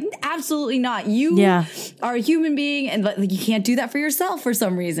you'll be like, absolutely not. You are a human being and like, you can't do that for yourself for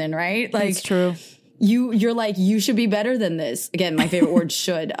some reason, right? Like, it's true. You're like, you should be better than this. Again, my favorite word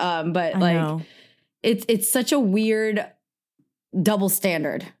should, but like, it's such a weird double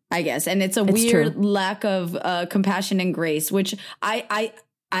standard, I guess. And it's weird lack of compassion and grace, which I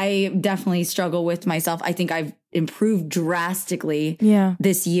definitely struggle with myself. I think I've improved drastically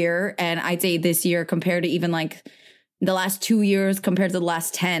this year. And I'd say this year compared to even like the last 2 years compared to the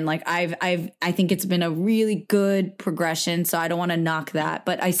last 10, like I think it's been a really good progression. So I don't want to knock that,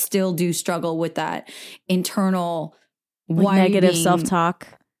 but I still do struggle with that internal negative self-talk.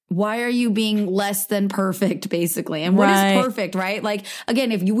 Why are you being less than perfect, basically? And what is perfect, right? Like,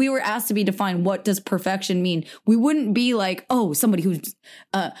 again, if we were asked to be defined, what does perfection mean? We wouldn't be like, oh, somebody who's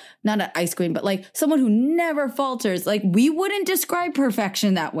not an ice queen, but like someone who never falters. Like, we wouldn't describe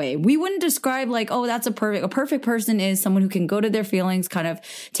perfection that way. We wouldn't describe like, oh, that's a perfect person is someone who can go to their feelings, kind of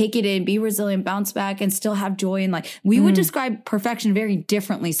take it in, be resilient, bounce back, and still have joy. And like, we would describe perfection very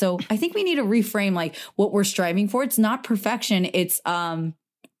differently. So I think we need to reframe like what we're striving for. It's not perfection. It's,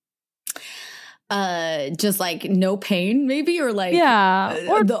 just like no pain maybe or like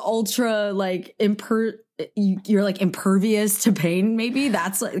or the ultra like you're like impervious to pain maybe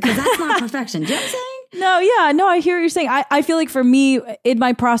that's like because that's not perfection. Do you know what I'm saying? No, I hear what you're saying. I feel like for me in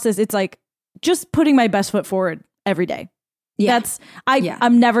my process it's like just putting my best foot forward every day.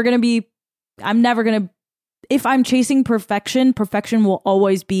 I'm never gonna if I'm chasing perfection will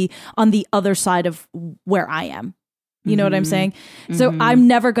always be on the other side of where I am. You know what I'm saying? So I'm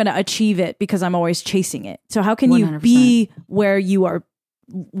never going to achieve it because I'm always chasing it. So how can you 100%. be where you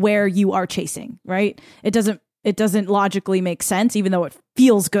are chasing, right? It doesn't logically make sense, even though it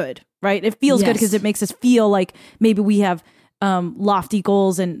feels good, right? It feels good because it makes us feel like maybe we have lofty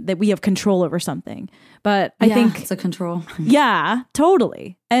goals and that we have control over something. But I think it's a control. Yeah,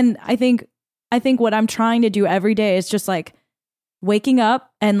 totally. And I think what I'm trying to do every day is just like waking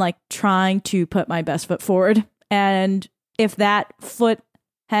up and like trying to put my best foot forward. And if that foot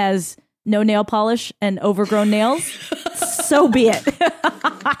has no nail polish and overgrown nails, so be it.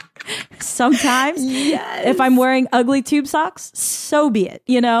 Sometimes if I'm wearing ugly tube socks, so be it,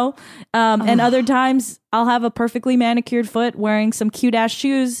 you know? And other times I'll have a perfectly manicured foot wearing some cute ass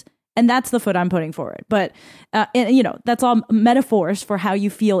shoes. And that's the foot I'm putting forward. But, and, you know, that's all metaphors for how you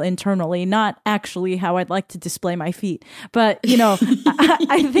feel internally, not actually how I'd like to display my feet. But, you know,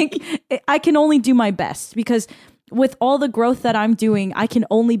 I think I can only do my best because with all the growth that I'm doing, I can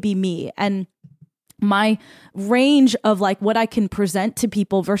only be me. And my range of like what I can present to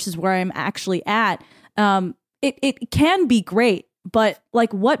people versus where I'm actually at it can be great, but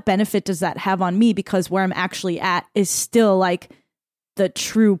like what benefit does that have on me? Because where I'm actually at is still like the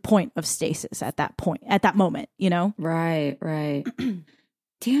true point of stasis at that point, at that moment, you know? Right.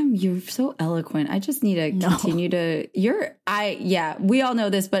 Damn, you're so eloquent. I just need to continue to we all know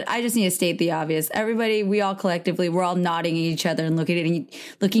this, but I just need to state the obvious. Everybody, we all collectively, we're all nodding at each other and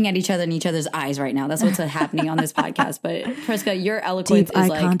looking at each other in each other's eyes right now. That's what's happening on this podcast. But Priska, your eloquence Deep is eye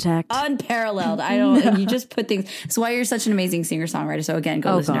like contact. Unparalleled. You just put things. That's why you're such an amazing singer-songwriter. So again,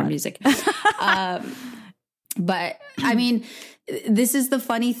 go listen to our music. But I mean, this is the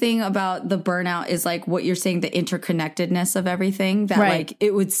funny thing about the burnout is like what you're saying, the interconnectedness of everything that like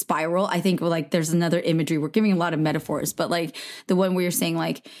it would spiral. I think like there's another imagery. We're giving a lot of metaphors, but like the one where you're saying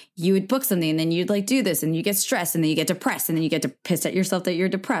like you would book something and then you'd like do this and you get stressed and then you get depressed and then you get pissed at yourself that you're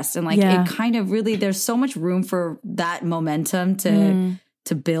depressed. And like it kind of really, there's so much room for that momentum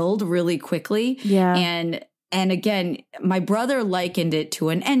to build really quickly. Yeah. And again, my brother likened it to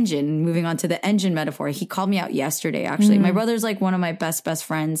an engine. Moving on to the engine metaphor, he called me out yesterday, actually. My brother's like one of my best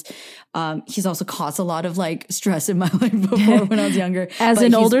friends. He's also caused a lot of like stress in my life before when I was younger. As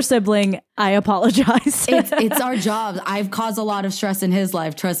an older sibling, I apologize. It's our job. I've caused a lot of stress in his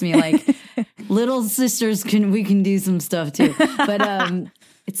life. Trust me, like little sisters we can do some stuff too. But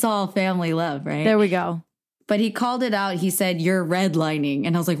it's all family love, right? There we go. But he called it out. He said, "You're redlining."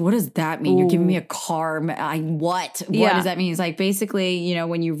 And I was like, what does that mean? Ooh. You're giving me a car. What does that mean? It's like, basically, you know,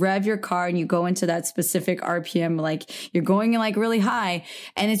 when you rev your car and you go into that specific RPM, like you're going like really high.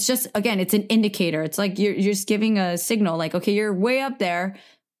 And it's just, again, it's an indicator. It's like you're just giving a signal like, okay, you're way up there.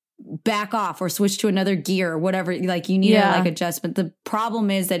 Back off or switch to another gear or whatever. Like you need to like adjust. But the problem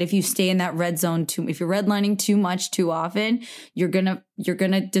is that if you stay in that red zone if you're redlining too much too often, you're gonna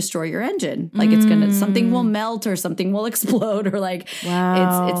destroy your engine. Like it's something will melt or something will explode or like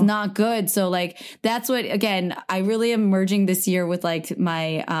it's not good. So like that's what, again, I really am merging this year with like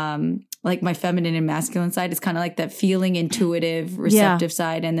my feminine and masculine side. It's kind of like that feeling, intuitive, receptive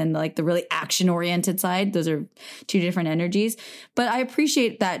side, and then like the really action oriented side. Those are two different energies. But I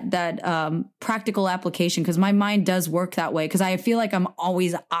appreciate that practical application because my mind does work that way because I feel like I'm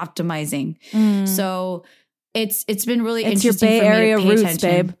always optimizing. So it's been really interesting your Bay for me Area to pay roots,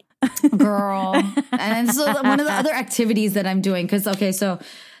 attention. babe. Girl. And so one of the other activities that I'm doing, because so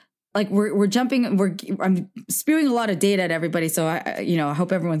like I'm spewing a lot of data at everybody. So I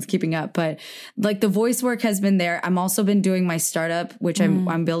hope everyone's keeping up, but like the voice work has been there. I'm also been doing my startup, which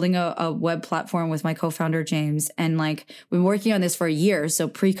I'm building a web platform with my co-founder, James. And like, we've been working on this for a year. So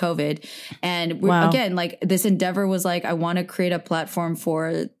pre-COVID. And again, like this endeavor was like, I want to create a platform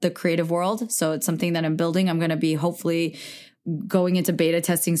for the creative world. So it's something that I'm building. I'm going to be hopefully going into beta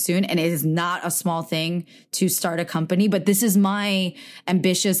testing soon. And it is not a small thing to start a company, but this is my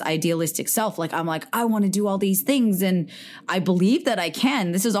ambitious, idealistic self. Like, I'm like, I want to do all these things. And I believe that I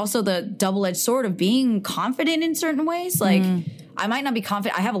can. This is also the double-edged sword of being confident in certain ways. Like, I might not be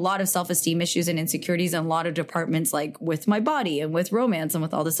confident. I have a lot of self-esteem issues and insecurities in a lot of departments, like with my body and with romance and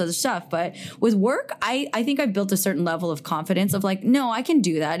with all this other stuff. But with work, I think I've built a certain level of confidence of like, no, I can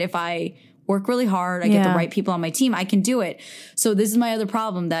do that if I work really hard. I get the right people on my team. I can do it. So this is my other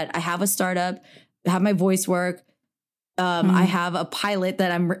problem, that I have a startup, have my voice work. I have a pilot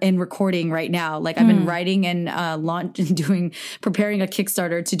that I'm in recording right now. Like I've been writing and preparing a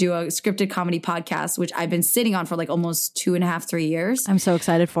Kickstarter to do a scripted comedy podcast, which I've been sitting on for like almost 2.5, 3 years. I'm so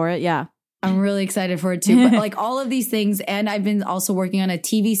excited for it. Yeah. I'm really excited for it too. But like all of these things, and I've been also working on a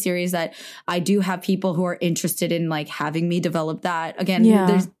TV series that I do have people who are interested in like having me develop that. Again,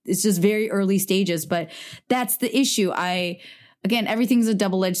 it's just very early stages, but that's the issue. Again, everything's a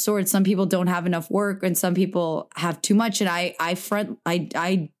double-edged sword. Some people don't have enough work and some people have too much. And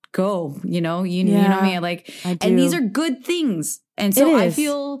I go, you know what I mean? Like, and these are good things. And so I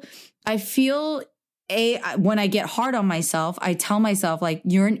feel when I get hard on myself, I tell myself like,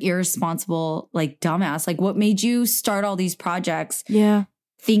 you're an irresponsible, like dumbass. Like what made you start all these projects? Yeah.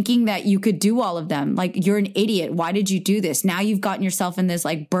 Thinking that you could do all of them. Like you're an idiot. Why did you do this? Now you've gotten yourself in this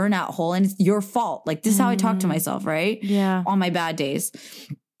like burnout hole and it's your fault. Like this is how I talk to myself, right? Yeah. On my bad days.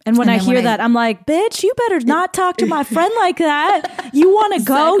 And when I hear that, I'm like, bitch, you better not talk to my friend like that. You want to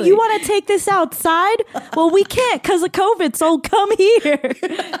go? You want to take this outside? Well, we can't because of COVID, so come here.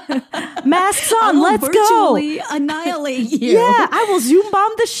 Masks on, let's go. Annihilate you. Yeah, I will Zoom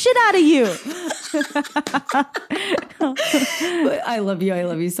bomb the shit out of you. But I love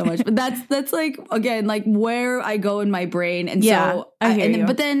you so much. But that's like, again, like where I go in my brain. And so I hear you.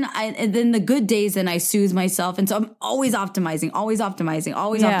 But then the good days, then I soothe myself. And so I'm always optimizing.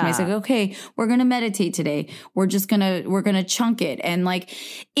 Like, okay, we're going to meditate today. We're going to chunk it. And like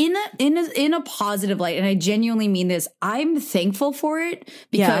in a positive light. And I genuinely mean this. I'm thankful for it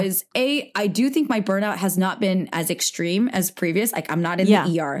because I do think my burnout has not been as extreme as previous. Like I'm not in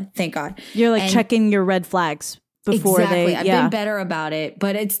the ER. Thank God. You're like checking your red flags before I've been better about it,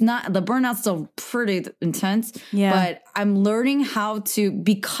 but it's not, the burnout's still pretty intense. Yeah. But I'm learning how to,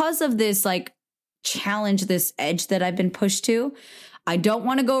 because of this like challenge, this edge that I've been pushed to, I don't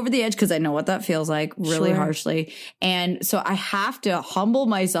want to go over the edge because I know what that feels like really harshly. And so I have to humble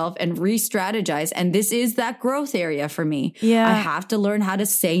myself and re-strategize. And this is that growth area for me. Yeah. I have to learn how to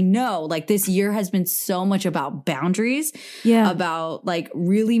say no. Like this year has been so much about boundaries, about like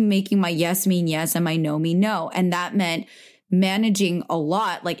really making my yes mean yes and my no mean no. And that meant managing a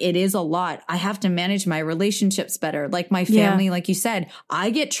lot. Like it is a lot. I have to manage my relationships better. Like my family, like you said,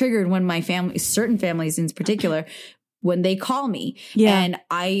 I get triggered when my family, certain families in particular, when they call me and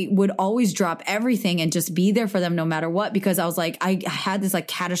I would always drop everything and just be there for them no matter what, because I was like, I had this like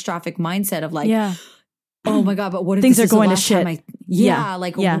catastrophic mindset of like, oh my God, but what if things this are is going the to last shit?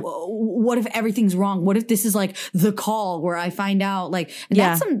 Time what if everything's wrong? What if this is like the call where I find out like,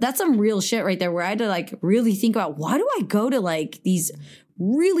 that's some real shit right there where I had to like really think about, why do I go to like these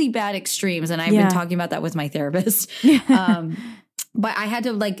really bad extremes? And I've been talking about that with my therapist. But I had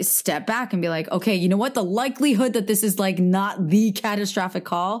to like step back and be like, okay, you know what? The likelihood that this is like not the catastrophic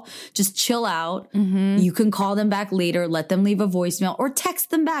call, just chill out. Mm-hmm. You can call them back later, let them leave a voicemail or text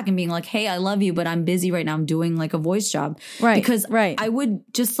them back and being like, hey, I love you, but I'm busy right now. I'm doing like a voice job. Right. Because I would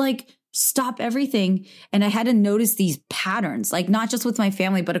just like stop everything. And I had to notice these patterns, like not just with my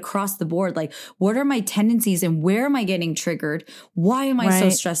family, but across the board. Like, what are my tendencies and where am I getting triggered? Why am I so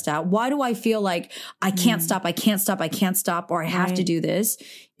stressed out? Why do I feel like I can't stop, or I have to do this?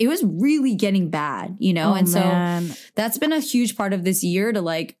 It was really getting bad, you know? So that's been a huge part of this year to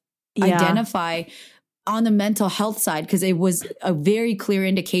like identify on the mental health side, because it was a very clear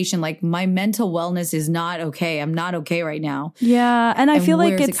indication, like my mental wellness is not okay. I'm not okay right now. Yeah. And I feel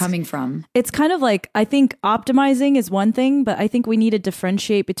like where's it coming from? It's kind of like, I think optimizing is one thing, but I think we need to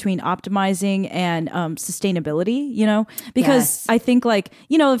differentiate between optimizing and sustainability, you know, because I think like,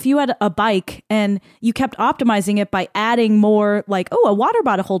 you know, if you had a bike and you kept optimizing it by adding more like, oh, a water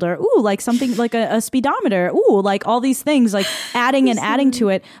bottle holder, ooh, like something like a speedometer, ooh, like all these things, like adding and adding to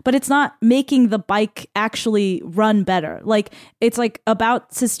it, but it's not making the bike actually run better. Like it's like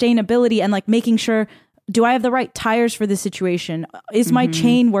about sustainability and like making sure, do I have the right tires for this situation? Is my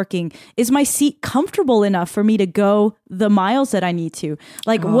chain working? Is my seat comfortable enough for me to go the miles that I need to?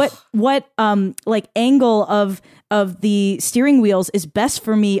 Like what like angle of the steering wheels is best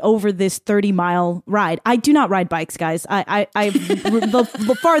for me over this 30-mile ride? I do not ride bikes, guys.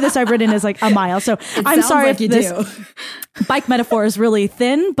 The farthest I've ridden is like a mile. So I'm sorry like if this bike metaphor is really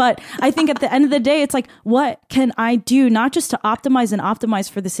thin, but I think at the end of the day, it's like, what can I do not just to optimize and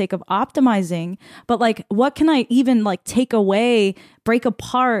optimize for the sake of optimizing, but like, what can I even like take away, break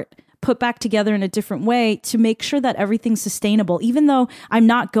apart, put back together in a different way to make sure that everything's sustainable? Even though I'm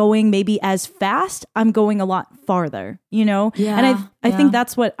not going maybe as fast, I'm going a lot farther, you know? Yeah, and I think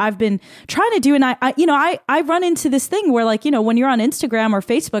that's what I've been trying to do. And I run into this thing where like, you know, when you're on Instagram or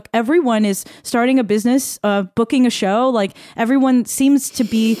Facebook, everyone is starting a business, booking a show, like everyone seems to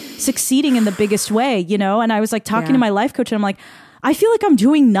be succeeding in the biggest way, you know? And I was like talking to my life coach and I'm like, I feel like I'm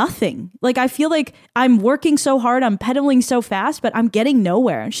doing nothing. Like, I feel like I'm working so hard, I'm pedaling so fast, but I'm getting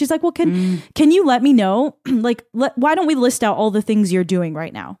nowhere. And she's like, well, can you let me know? Like, why don't we list out all the things you're doing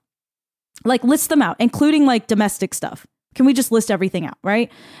right now? Like, list them out, including like domestic stuff. Can we just list everything out?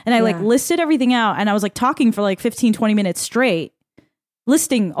 Right. And I like listed everything out and I was like talking for like 15, 20 minutes straight,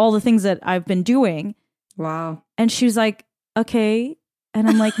 listing all the things that I've been doing. Wow. And she was like, okay. And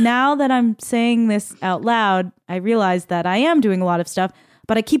I'm like, now that I'm saying this out loud, I realize that I am doing a lot of stuff,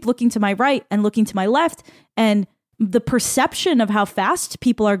 but I keep looking to my right and looking to my left. And the perception of how fast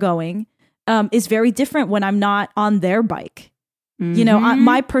people are going is very different when I'm not on their bike. Mm-hmm. You know,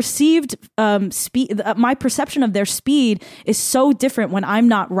 my perceived speed, my perception of their speed is so different when I'm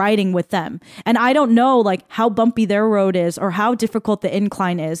not riding with them. And I don't know like how bumpy their road is or how difficult the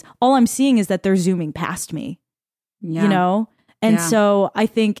incline is. All I'm seeing is that they're zooming past me, you know? And so I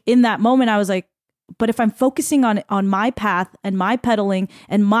think in that moment, I was like, but if I'm focusing on my path and my pedaling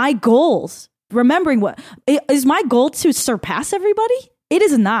and my goals, remembering what is my goal to surpass everybody? It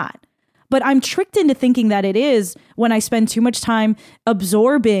is not. But I'm tricked into thinking that it is when I spend too much time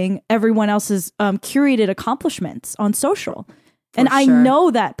absorbing everyone else's curated accomplishments on social. And I know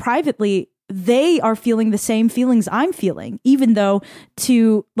that privately, they are feeling the same feelings I'm feeling, even though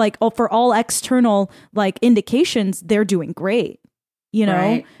for all external indications, they're doing great,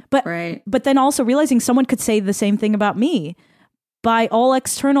 But then also realizing someone could say the same thing about me. By all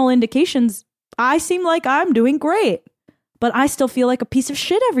external indications, I seem like I'm doing great, but I still feel like a piece of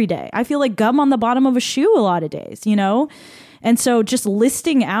shit every day. I feel like gum on the bottom of a shoe a lot of days, And so just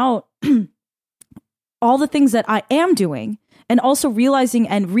listing out all the things that I am doing, and also realizing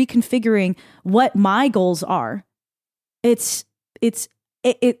and reconfiguring what my goals are. It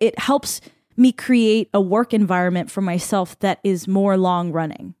helps me create a work environment for myself that is more long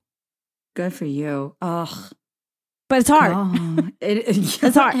running. Good for you. Ugh. But it's hard. Oh,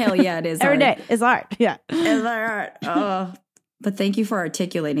 it's hard. Hell yeah, it is. Every day it's hard. Yeah. It's hard. Oh. But thank you for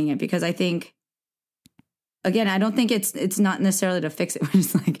articulating it, because I think, again, I don't think it's not necessarily to fix it.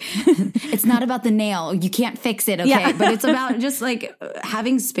 It's like, it's not about the nail. You can't fix it, okay? Yeah. But it's about just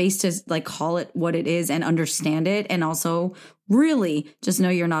having space to call it what it is and understand it, and also really just know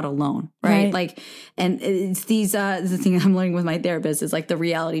you're not alone, right? And it's these the thing I'm learning with my therapist is the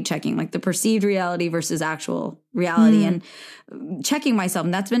reality checking, the perceived reality versus actual reality, and checking myself.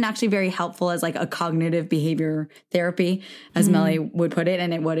 And that's been actually very helpful as a cognitive behavior therapy, as Melly would put it.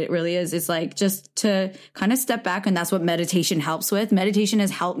 And what it really is just to kind of step back. And that's what meditation helps with. Meditation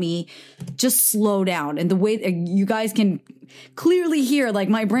has helped me just slow down. And the way you guys can clearly hear,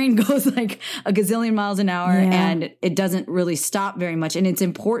 my brain goes a gazillion miles an hour, and it doesn't really stop very much. And it's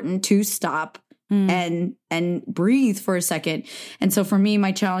important to stop and breathe for a second. And so for me,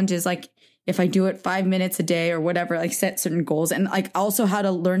 my challenge is if I do it 5 minutes a day or whatever, set certain goals, and also how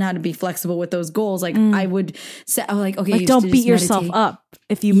to learn how to be flexible with those goals. I would set, okay, don't beat yourself up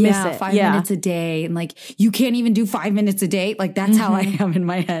if you miss it. 5 minutes a day. And you can't even do 5 minutes a day. That's how I am in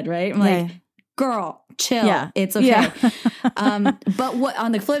my head. Right. I'm girl, chill. Yeah. It's okay. Yeah. But what,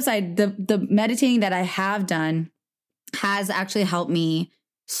 on the flip side, the meditating that I have done has actually helped me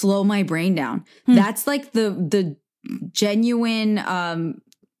slow my brain down. That's the genuine,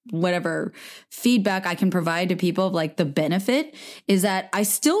 whatever feedback I can provide to people of the benefit is that I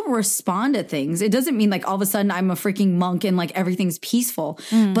still respond to things. It doesn't mean all of a sudden I'm a freaking monk and everything's peaceful,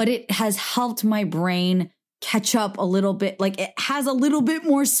 but it has helped my brain catch up a little bit. It has a little bit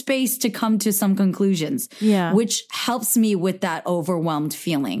more space to come to some conclusions, which helps me with that overwhelmed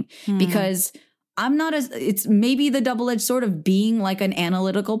feeling, because I'm not it's maybe the double-edged sword of being an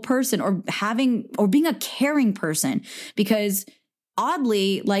analytical person or being a caring person, because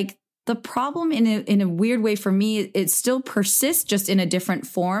oddly, the problem in a weird way for me, it still persists, just in a different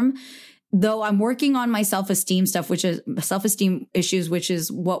form. Though I'm working on my self-esteem stuff, which is self-esteem issues, which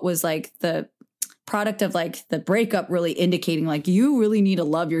is what was the product of the breakup really indicating you really need to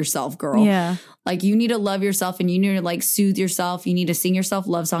love yourself, girl. Yeah. You need to love yourself, and you need to soothe yourself. You need to sing yourself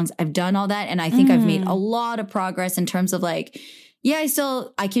love songs. I've done all that. And I think I've made a lot of progress in terms of I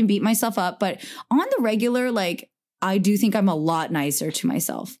can beat myself up, but on the regular, I do think I'm a lot nicer to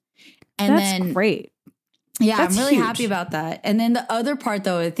myself. And that's great. Yeah, that's I'm really huge. happy about that. And then the other part,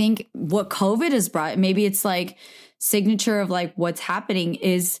 though, I think what COVID has brought, maybe it's signature of what's happening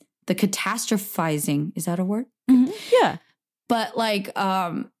is the catastrophizing. Is that a word? Mm-hmm. Yeah. But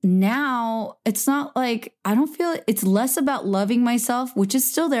now it's not I don't feel it's less about loving myself, which is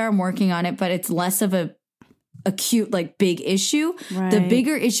still there. I'm working on it, but it's less of a acute big issue. Right. The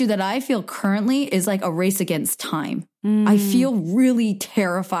bigger issue that I feel currently is a race against time. I feel really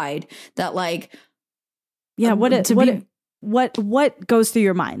terrified that what goes through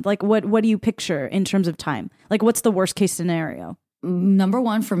your mind? What do you picture in terms of time? What's the worst case scenario? Number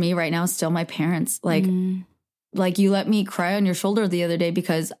one for me right now is still my parents. You let me cry on your shoulder the other day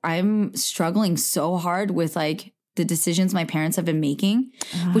because I'm struggling so hard with the decisions my parents have been making,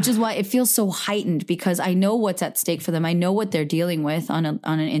 which is why it feels so heightened, because I know what's at stake for them. I know what they're dealing with on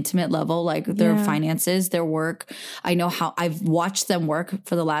an intimate level, their finances, their work. I know how I've watched them work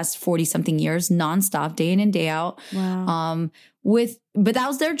for the last 40 something years, nonstop, day in and day out. Wow. But that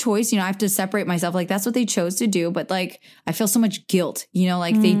was their choice. I have to separate myself. That's what they chose to do. But I feel so much guilt,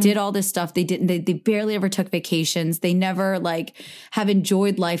 they did all this stuff. They barely ever took vacations. They never have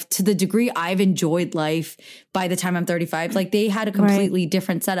enjoyed life to the degree I've enjoyed life by the time I'm 35. They had a completely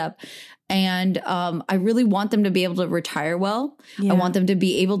different setup. And I really want them to be able to retire well. I want them to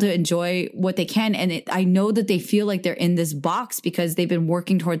be able to enjoy what they can. And I know that they feel like they're in this box because they've been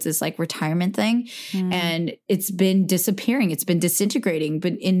working towards this like retirement thing. And it's been disappearing. It's been disintegrating,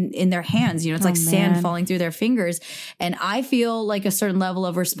 but in their hands, you know, it's like sand falling through their fingers. And I feel like a certain level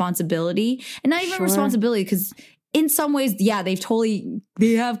of responsibility, and not even responsibility, because in some ways,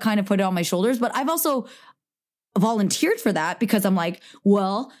 they have kind of put it on my shoulders, but I've also volunteered for that because I'm like,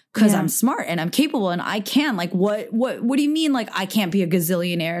 well, because I'm smart and I'm capable and I can. Like, what do you mean? Like, I can't be a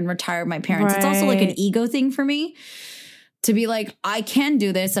gazillionaire and retire my parents. It's also like an ego thing for me to be like, I can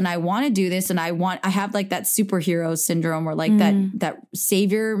do this and I want to do this. And I have like that superhero syndrome or like that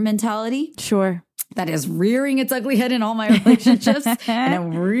savior mentality. Sure. That is rearing its ugly head in all my relationships. And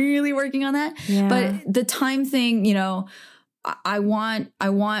I'm really working on that. Yeah. But the time thing, you know, I want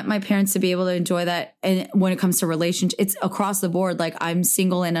my parents to be able to enjoy that. And when it comes to relationships, it's across the board. Like, I'm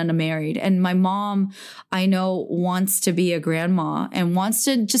single and unmarried. And my mom, I know, wants to be a grandma and wants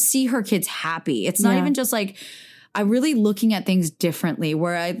to just see her kids happy. It's not even just like, I'm really looking at things differently,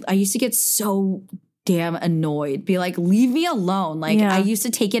 where I used to get so damn annoyed, be like, leave me alone. Like, I used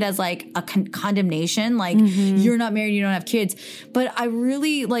to take it as like a condemnation. Like, you're not married, you don't have kids. But I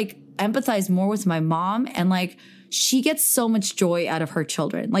really like empathize more with my mom, and like, she gets so much joy out of her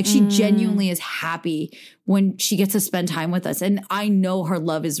children. Like, she genuinely is happy when she gets to spend time with us. And I know her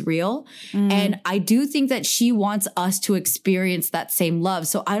love is real. And I do think that she wants us to experience that same love.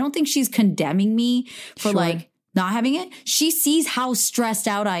 So I don't think she's condemning me for like not having it. She sees how stressed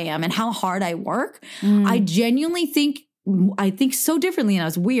out I am and how hard I work. I genuinely think so differently. And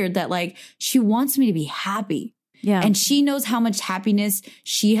it's weird that like, she wants me to be happy. Yeah. And she knows how much happiness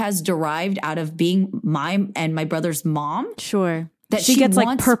she has derived out of being my and my brother's mom. Sure. That she gets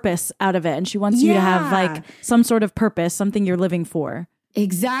like purpose out of it. And she wants you to have like some sort of purpose, something you're living for.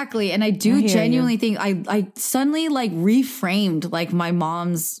 Exactly. And I do genuinely think I suddenly like reframed like my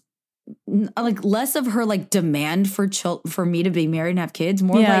mom's, like less of her like demand for me to be married and have kids,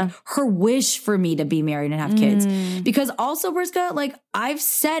 more like her wish for me to be married and have kids. Because also, Briska, like, I've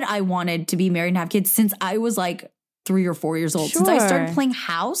said I wanted to be married and have kids since I was like 3 or 4 years old. Since I started playing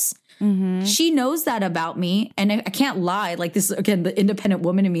house. She knows that about me. And I can't lie. Like, this is, again, the independent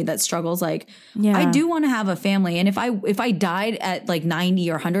woman in me that struggles. Like, I do want to have a family. And if I died at like 90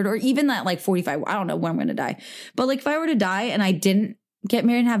 or 100 or even at like 45, I don't know when I'm going to die. But like, if I were to die and I didn't get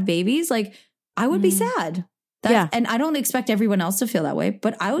married and have babies, like, I would be sad. And I don't expect everyone else to feel that way,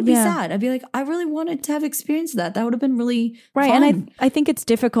 but I would be sad. I'd be like, I really wanted to have experienced that. That would have been really fun. And I think it's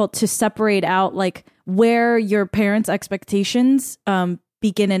difficult to separate out like where your parents' expectations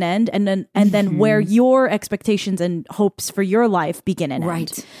begin and end, and then where your expectations and hopes for your life begin and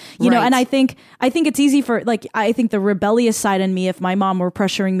end. You know, and I think it's easy for like, I think the rebellious side in me, if my mom were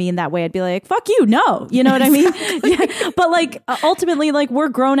pressuring me in that way, I'd be like, fuck you, no. You know what I mean? But like, ultimately, like, we're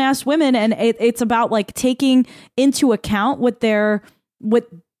grown ass women, and it's about like taking into account what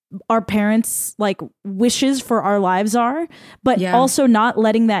our parents' like wishes for our lives are, but also not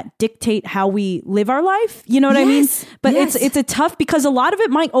letting that dictate how we live our life. You know what I mean? But it's a tough, because a lot of it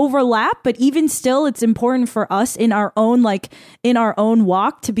might overlap, but even still, it's important for us in our own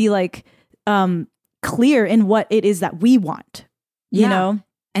walk to be like clear in what it is that we want. You know?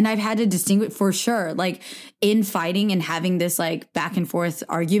 And I've had to distinguish for sure, like in fighting and having this like back and forth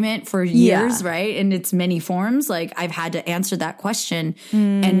argument for years, right? In its many forms, like I've had to answer that question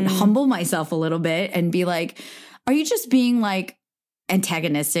and humble myself a little bit and be like, are you just being like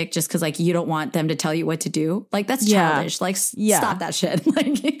antagonistic just because like you don't want them to tell you what to do? Like, that's childish. Like, stop that shit.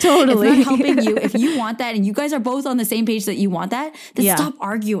 Like, totally. It's not helping you. If you want that and you guys are both on the same page that you want that, then stop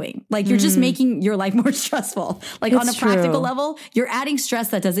arguing. Like, you're just making your life more stressful. Like, on a practical level, you're adding stress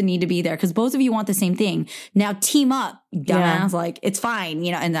that doesn't need to be there because both of you want the same thing. Now team up. Dumbass, like, it's fine,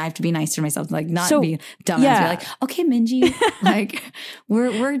 you know, and I have to be nice to myself, like, not be dumbass, be like, okay, Minji, like,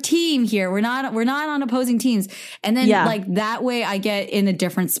 we're a team here, we're not on opposing teams. And then like that way I get in a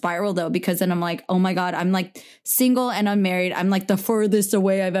different spiral though, because then I'm like, oh my God, I'm like single and unmarried, I'm like the furthest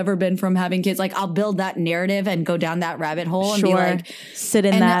away I've ever been from having kids. Like, I'll build that narrative and go down that rabbit hole and be like, sit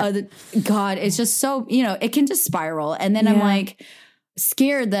in that. God, it's just so, you know, it can just spiral. And then I'm like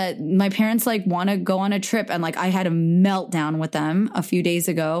scared that my parents like want to go on a trip, and like I had a meltdown with them a few days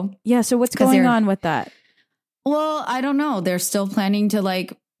ago. Yeah. So what's going on with that? Well, I don't know. They're still planning to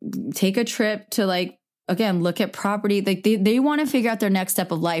like take a trip to like again, look at property. Like they want to figure out their next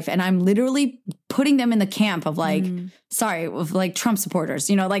step of life. And I'm literally putting them in the camp of like, of like Trump supporters,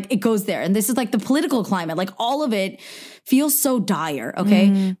 you know, like it goes there. And this is like the political climate, like all of it feels so dire.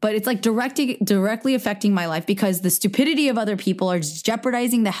 Okay. But it's like directly affecting my life because the stupidity of other people are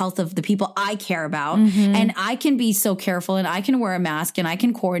jeopardizing the health of the people I care about. And I can be so careful and I can wear a mask and I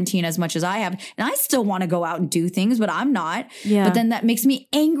can quarantine as much as I have. And I still want to go out and do things, but I'm not. Yeah. But then that makes me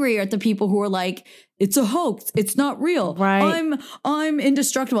angrier at the people who are like, it's a hoax. It's not real. Right. I'm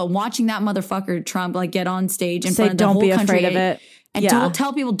indestructible. Watching that motherfucker Trump like get on stage and say, front of the don't whole be country afraid of it. And don't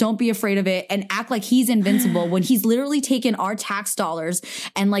tell people don't be afraid of it and act like he's invincible when he's literally taken our tax dollars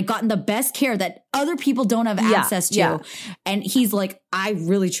and like gotten the best care that other people don't have access to. Yeah. And he's like, I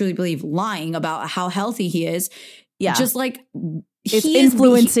really truly believe lying about how healthy he is. Yeah. Just like it's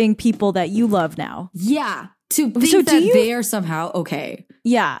influencing people that you love now. Yeah. To think that they are somehow okay.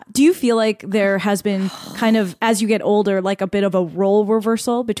 Yeah. Do you feel like there has been kind of, as you get older, like a bit of a role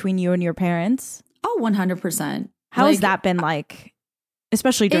reversal between you and your parents? Oh, 100%. How has that been like,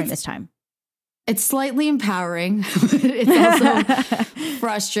 especially during this time? It's slightly empowering. It's also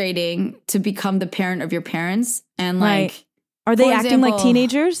frustrating to become the parent of your parents. And like, are they acting like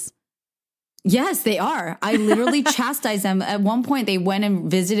teenagers? Yes, they are. I literally chastised them. At one point, they went and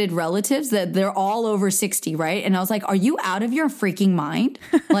visited relatives that they're all over 60, right? And I was like, are you out of your freaking mind?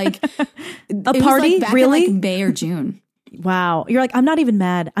 Like, a party? Like really? In like May or June. Wow. You're like, I'm not even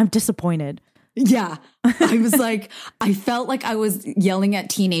mad. I'm disappointed. Yeah. I was like, I felt like I was yelling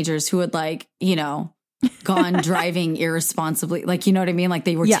at teenagers who had like, you know, gone driving irresponsibly. Like, you know what I mean? Like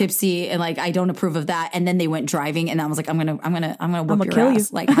they were tipsy and like, I don't approve of that. And then they went driving and I was like, I'm going to whoop your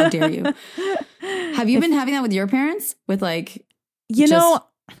ass. Like, how dare you? Have you been having that with your parents? With like, you know,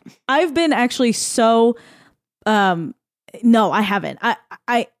 I've been actually so, no, I haven't.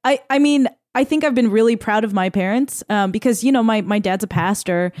 I mean, I think I've been really proud of my parents because, you know, my dad's a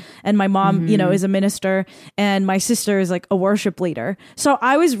pastor and my mom, you know, is a minister and my sister is like a worship leader. So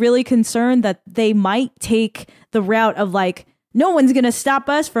I was really concerned that they might take the route of like, no one's going to stop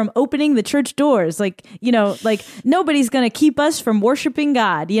us from opening the church doors. Like, you know, like nobody's going to keep us from worshiping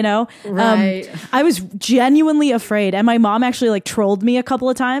God, you know? Right. I was genuinely afraid. And my mom actually like trolled me a couple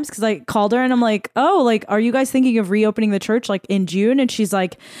of times because I called her and I'm like, oh, like, are you guys thinking of reopening the church like in June? And she's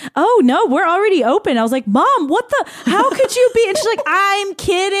like, oh, no, we're already open. I was like, Mom, how could you be? And she's like, I'm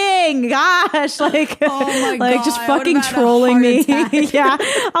kidding. Gosh, like, oh my like God, just fucking trolling me. Yeah.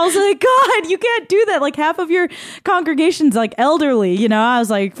 I was like, God, you can't do that. Like half of your congregation's like elderly, you know. I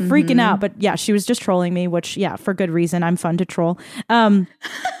was like freaking out, but yeah, she was just trolling me, which for good reason. I'm fun to troll. And,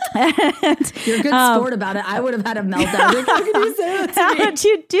 you're a good sport about it. I would have had a meltdown. Like, how could you say that to me? How would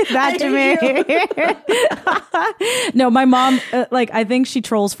you do that to me? No, my mom, like I think she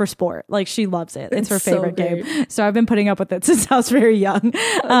trolls for sport. Like she loves it. It's her favorite game. So I've been putting up with it since I was very young.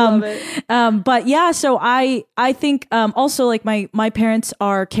 I love it. But yeah, so I think also like my parents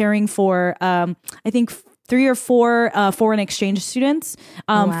are caring for I think 3 or 4 foreign exchange students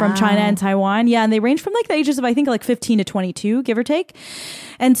from China and Taiwan. Yeah. And they range from like the ages of, I think like 15 to 22, give or take.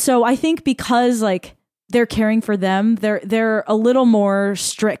 And so I think because like they're caring for them, they're a little more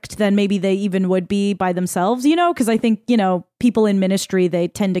strict than maybe they even would be by themselves, you know, because I think, you know, people in ministry, they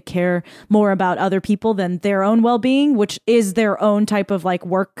tend to care more about other people than their own well-being, which is their own type of like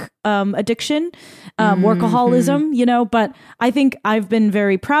work addiction, workaholism, you know. But I think I've been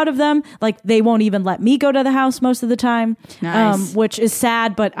very proud of them. Like they won't even let me go to the house most of the time, which is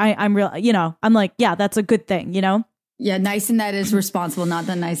sad. But I'm real, you know, I'm like, yeah, that's a good thing, you know. Yeah, nice and that is responsible, not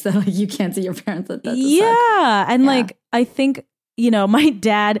that nice that like you can't see your parents. That's and like I think, you know, my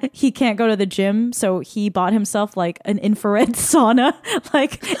dad, he can't go to the gym, so he bought himself like an infrared sauna.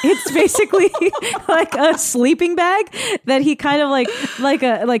 Like it's basically like a sleeping bag that he kind of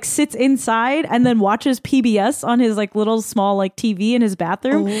like sits inside and then watches PBS on his like little small like TV in his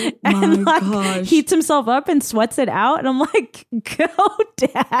bathroom and like heats himself up and sweats it out. And I'm like, go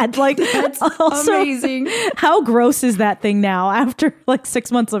Dad. Like that's also, amazing. How gross is that thing now after like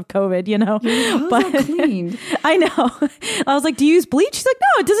 6 months of COVID, you know? But clean. I know. I was like, do you use bleach? She's like,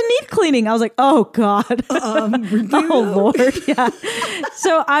 no, it doesn't need cleaning. I was like, oh God. Oh Lord. Yeah.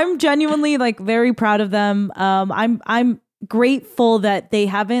 So I'm genuinely like very proud of them. I'm grateful that they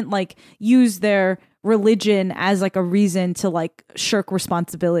haven't like used their religion as like a reason to like shirk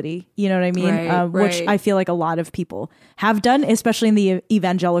responsibility. You know what I mean? Which I feel like a lot of people have done, especially in the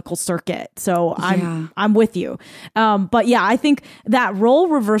evangelical circuit. So I'm with you. But yeah, I think that role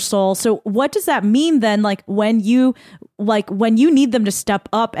reversal. So what does that mean then? Like when you need them to step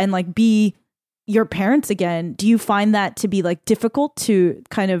up and like be your parents again, do you find that to be like difficult to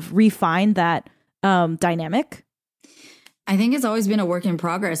kind of refine that dynamic? I think it's always been a work in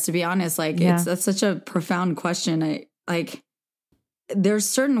progress, to be honest. Like, that's such a profound question. There's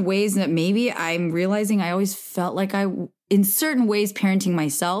certain ways that maybe I'm realizing I always felt like in certain ways, parenting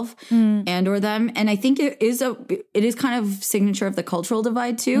myself and or them. And I think it is kind of signature of the cultural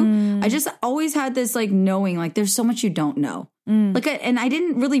divide too. I just always had this like knowing, like there's so much you don't know. And I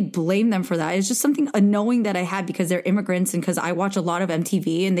didn't really blame them for that. It's just a knowing that I had because they're immigrants and because I watch a lot of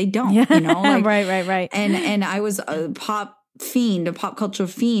MTV and they don't, you know? Like, right. And I was a pop culture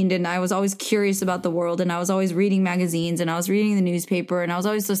fiend. And I was always curious about the world. And I was always reading magazines and I was reading the newspaper. And I was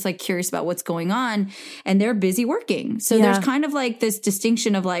always just like curious about what's going on. And they're busy working. So there's kind of like this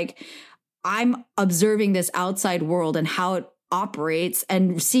distinction of like, I'm observing this outside world and how it operates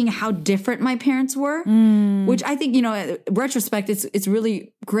and seeing how different my parents were, which I think, you know, in retrospect, it's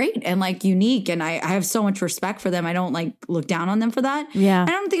really great and like unique. And I have so much respect for them. I don't like look down on them for that. Yeah.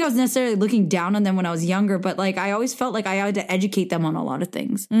 I don't think I was necessarily looking down on them when I was younger, but like, I always felt like I had to educate them on a lot of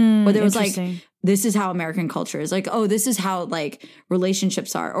things. Whether it was like, this is how American culture is. Like, oh, this is how like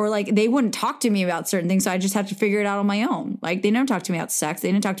relationships are. Or like they wouldn't talk to me about certain things. So I just have to figure it out on my own. Like they never talked to me about sex.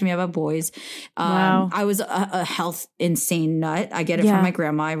 They didn't talk to me about boys. Wow. I was a health insane nut. I get it from my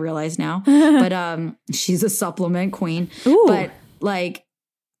grandma. I realize now, but she's a supplement queen. Ooh. But like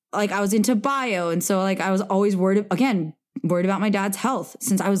I was into bio. And so like I was always worried about my dad's health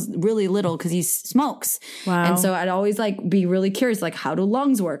since I was really little because he smokes. Wow. And so I'd always like be really curious, like how do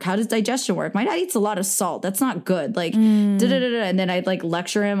lungs work? How does digestion work? My dad eats a lot of salt. That's not good. Like, and then I'd like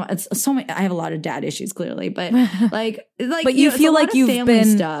lecture him. It's so many, I have a lot of dad issues clearly, but but you feel like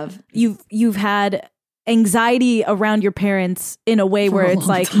you've had anxiety around your parents in a way where it's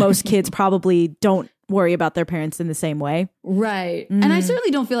like most kids probably don't worry about their parents in the same way. Right. And I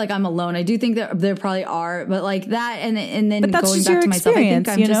certainly don't feel like I'm alone. I do think that there probably are, but like that and then but that's going just back your to myself, I think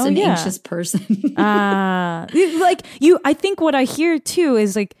I'm just an anxious person. I think what I hear too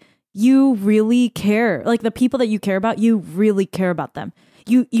is like you really care. Like the people that you care about, you really care about them.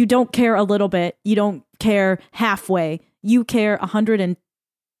 You don't care a little bit. You don't care halfway. You care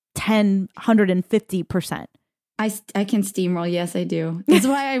 110, 150%. I can steamroll. Yes, I do. That's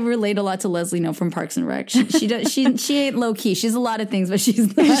why I relate a lot to Leslie Knope from Parks and Rec. She ain't low key. She's a lot of things, but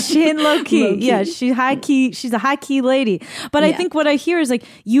she's not she ain't low key. Yeah, she's high key. She's a high key lady. But I think what I hear is like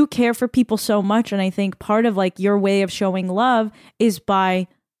you care for people so much, and I think part of like your way of showing love is by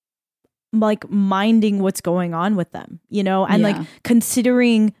like minding what's going on with them, you know, and like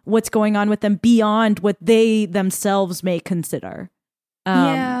considering what's going on with them beyond what they themselves may consider.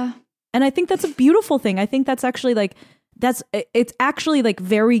 And I think that's a beautiful thing. I think that's actually like, it's actually like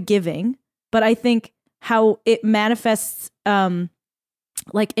very giving, but I think how it manifests,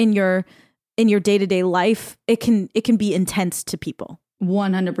 like in your day-to-day life, it can be intense to people.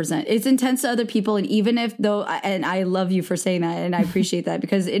 100%. It's intense to other people. And even if and I love you for saying that. And I appreciate that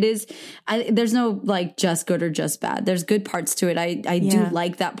because it is, there's no like just good or just bad. There's good parts to it. I do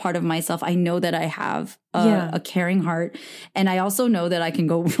like that part of myself. I know that I have a caring heart. And I also know that I can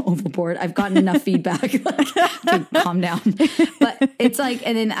go overboard. I've gotten enough feedback. Like, calm down. But it's like,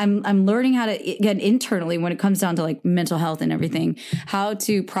 and then I'm learning how to, again, internally when it comes down to like mental health and everything, how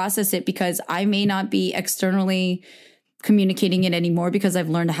to process it because I may not be externally communicating it anymore because I've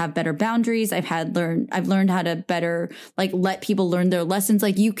learned to have better boundaries. I've learned how to better like let people learn their lessons.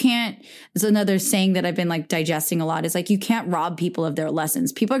 Like you can't, it's another saying that I've been like digesting a lot is like, you can't rob people of their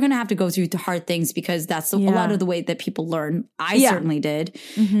lessons. People are going to have to go through hard things because that's a lot of the way that people learn. I certainly did.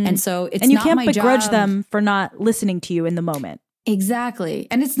 Mm-hmm. And so it's and you not can't my begrudge job. them for not listening to you in the moment. Exactly.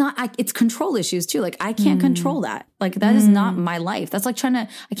 And it's not, it's control issues too. Like I can't control that. Like that is not my life. That's like I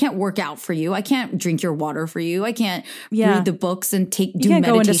can't work out for you. I can't drink your water for you. I can't read the books and do meditation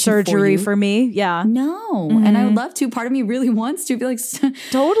go into surgery for me. Yeah. No. And I would love to. Part of me really wants to be like,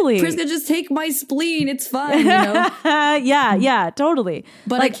 totally. Priska, just take my spleen. It's fine. You know? Yeah, totally.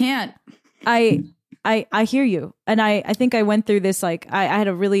 But like, I can't. I hear you. And I think I went through this, like, I had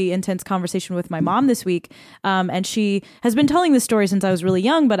a really intense conversation with my mom this week. And she has been telling this story since I was really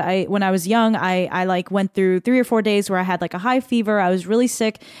young. But when I was young, I like went through 3 or 4 days where I had like a high fever. I was really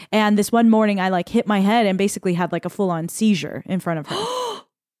sick. And this one morning I like hit my head and basically had like a full on seizure in front of her.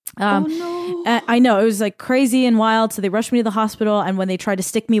 Oh no. I know, it was like crazy and wild. So they rushed me to the hospital, and when they tried to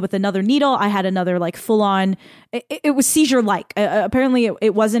stick me with another needle, I had another like full on. It was seizure like. Apparently,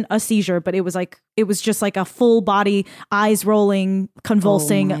 it wasn't a seizure, but it was just like a full body, eyes rolling,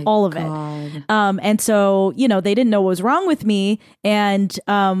 convulsing, all of it. And so they didn't know what was wrong with me, and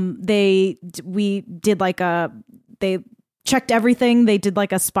we did like they checked everything. They did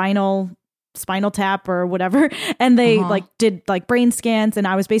like a spinal Spinal Tap or whatever. And they like did like brain scans, and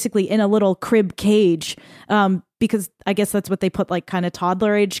I was basically in a little crib cage, because I guess that's what they put like kind of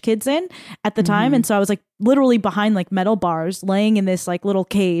toddler age kids in at the time. And so I was like literally behind like metal bars, laying in this like little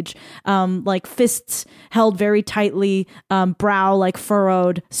cage, like fists held very tightly, brow like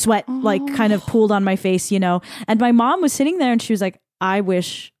furrowed, sweat like kind of pooled on my face, you know. And my mom was sitting there and she was like, I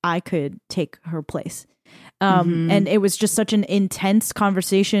wish I could take her place. And it was just such an intense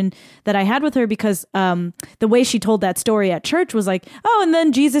conversation that I had with her, because the way she told that story at church was like, oh, and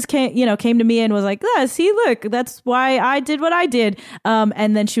then Jesus came to me and was like, see, look, that's why I did what I did.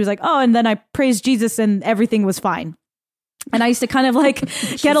 And then she was like, oh, and then I praised Jesus and everything was fine. And I used to kind of like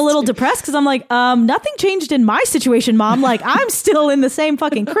get a little depressed because I'm like, nothing changed in my situation, Mom. Like, I'm still in the same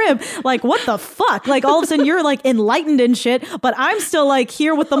fucking crib. Like, what the fuck? Like, all of a sudden you're like enlightened and shit, but I'm still like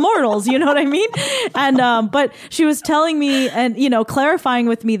here with the mortals. You know what I mean? And, but she was telling me and, you know, clarifying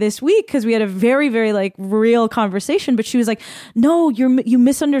with me this week, because we had a very, very like real conversation, but she was like, no, you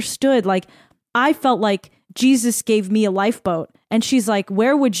misunderstood. Like, I felt like Jesus gave me a lifeboat. And she's like,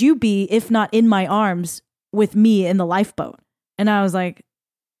 where would you be if not in my arms with me in the lifeboat? And I was like,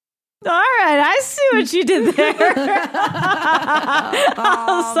 all right, I see what you did there. I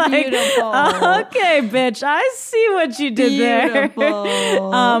was like, okay, bitch, I see what you did there.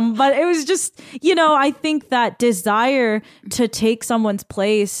 But it was just, you know, I think that desire to take someone's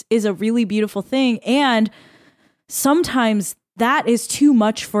place is a really beautiful thing. And sometimes that is too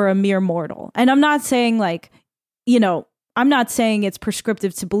much for a mere mortal. And I'm not saying like, you know, I'm not saying it's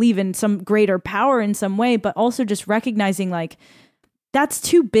prescriptive to believe in some greater power in some way, but also just recognizing like that's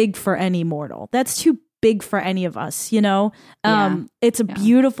too big for any mortal. That's too big for any of us, you know? It's a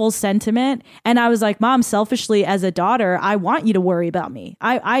beautiful sentiment. And I was like, Mom, selfishly as a daughter, I want you to worry about me.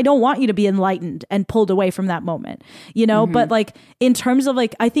 I don't want you to be enlightened and pulled away from that moment, you know? But like in terms of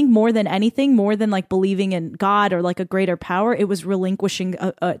like, I think more than anything, more than like believing in God or like a greater power, it was relinquishing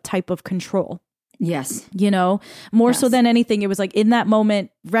a type of control. Yes. You know, more so than anything, it was like in that moment,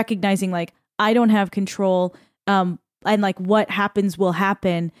 recognizing like, I don't have control, and like what happens will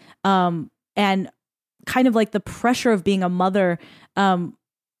happen. And kind of like the pressure of being a mother,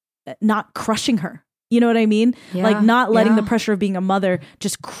 not crushing her, you know what I mean? Yeah, like not letting the pressure of being a mother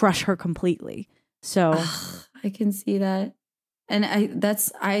just crush her completely. So I can see that. And I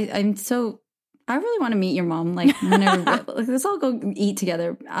really want to meet your mom. Like whenever, let's all go eat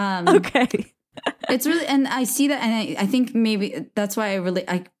together. Okay. It's really, and I see that, and I think maybe that's why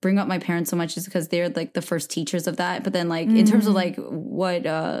I bring up my parents so much, is because they're like the first teachers of that. But then like in terms of like what,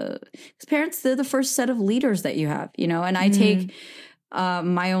 because parents, they're the first set of leaders that you have, you know, and I take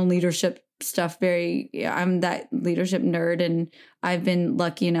my own leadership stuff I'm that leadership nerd, and I've been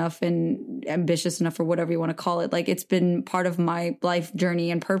lucky enough and ambitious enough, or whatever you want to call it. Like it's been part of my life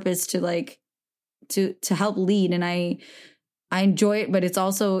journey and purpose to like, to help lead. And I enjoy it, but it's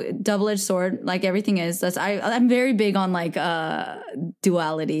also a double-edged sword, like everything is. I'm very big on like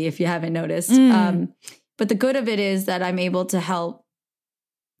duality, if you haven't noticed. But the good of it is that I'm able to help,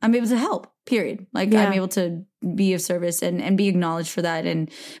 period. Like I'm able to be of service and be acknowledged for that.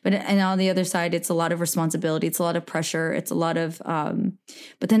 And on the other side, it's a lot of responsibility. It's a lot of pressure. It's a lot of,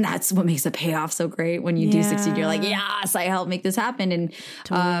 but then that's what makes the payoff so great. When you do succeed, you're like, yes, I helped make this happen. And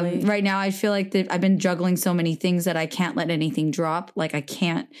totally. Right now I feel like I've been juggling so many things that I can't let anything drop. Like I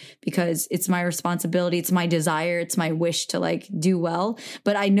can't, because it's my responsibility. It's my desire. It's my wish to like do well.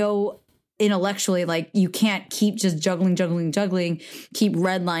 But I know intellectually, like you can't keep just juggling, keep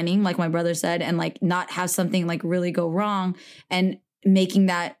redlining, like my brother said, and like not have something like really go wrong, and making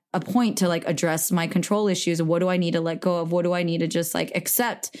that a point to like address my control issues. What do I need to let go of? What do I need to just like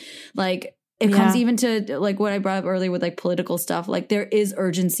accept? Like it comes even to like what I brought up earlier with like political stuff. Like there is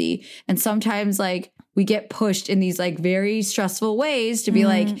urgency, and sometimes like we get pushed in these like very stressful ways to be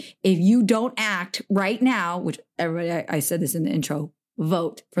like, if you don't act right now, which everybody, I said this in the intro,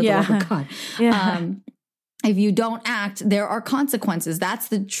 vote for the love of God. If you don't act, there are consequences. That's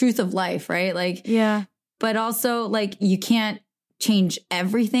the truth of life, right? Like, but also like you can't change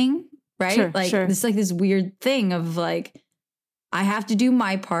everything, right? It's like this weird thing of like, I have to do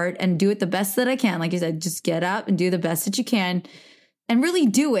my part and do it the best that I can. Like you said, just get up and do the best that you can and really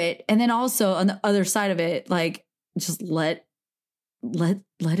do it. And then also on the other side of it, like just let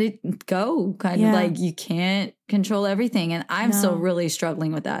it go, kind of like you can't control everything. And I'm still really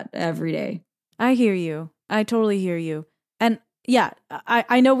struggling with that every day. I hear you. I totally hear you. And yeah,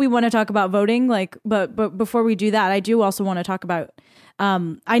 I know we want to talk about voting, like, but before we do that, I do also want to talk about,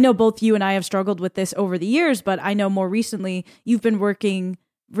 I know both you and I have struggled with this over the years, but I know more recently you've been working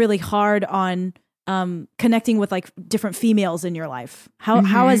really hard on connecting with like different females in your life? How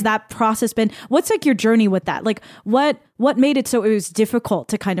has that process been? What's like your journey with that? Like what made it so it was difficult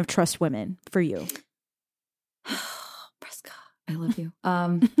to kind of trust women for you? Prescott, I love you.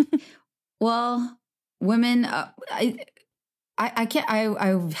 Well, women, I can't,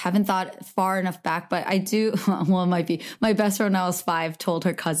 I haven't thought far enough back, but I do. Well, it might be my best friend when I was 5 told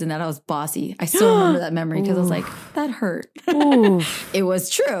her cousin that I was bossy. I still remember that memory because I was like, that hurt. It was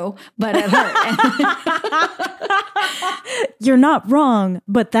true, but it hurt. You're not wrong,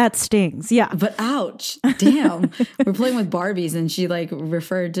 but that stings. Yeah. But ouch. Damn. We're playing with Barbies and she like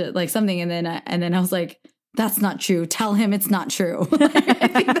referred to like something. And then I was like, that's not true. Tell him it's not true. I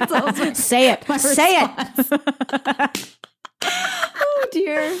think that's also say it. Say it. Oh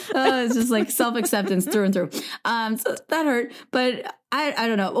dear. It's just like self-acceptance through and through. So that hurt, but I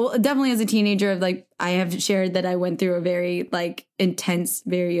don't know. Well, definitely as a teenager, like I have shared that I went through a very like intense,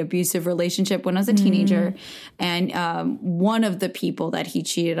 very abusive relationship when I was a teenager. And one of the people that he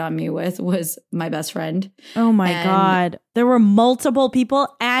cheated on me with was my best friend. Oh my God. There were multiple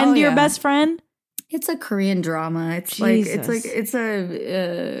people and your best friend? It's a Korean drama. It's it's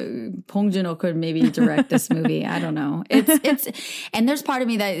a Bong Joon-ho could maybe direct this movie. I don't know. It's and there's part of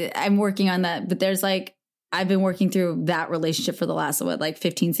me that I'm working on that, but there's like I've been working through that relationship for the last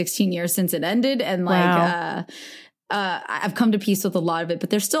 15, 16 years since it ended, and like I've come to peace with a lot of it, but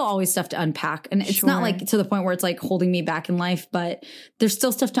there's still always stuff to unpack. And it's not like to the point where it's like holding me back in life, but there's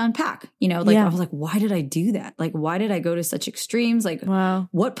still stuff to unpack, you know, like I was like, why did I do that? Like, why did I go to such extremes? Like,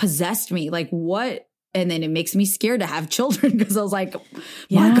 what possessed me? Like what? And then it makes me scared to have children because I was like,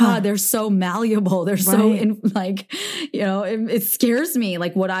 my God, they're so malleable. They're so like, you know, it scares me.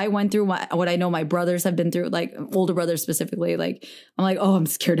 Like what I went through, what I know my brothers have been through, like older brothers specifically, like, I'm like, oh, I'm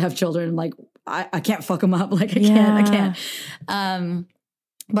scared to have children. I'm like, I can't fuck them up. Like I can't.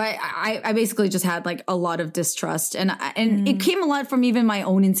 But I basically just had like a lot of distrust and it came a lot from even my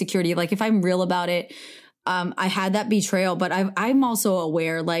own insecurity. Like if I'm real about it, I had that betrayal, but I'm also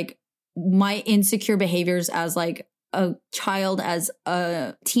aware, like, my insecure behaviors as like a child, as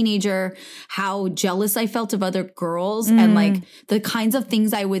a teenager, how jealous I felt of other girls and like the kinds of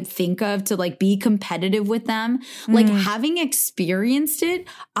things I would think of to like be competitive with them. Like having experienced it,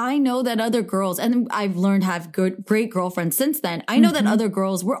 I know that other girls, and I've learned to have great girlfriends since then. I know that other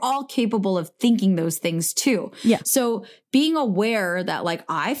girls, we're all capable of thinking those things too. Yeah. So being aware that like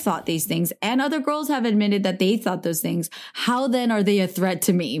I thought these things and other girls have admitted that they thought those things, how then are they a threat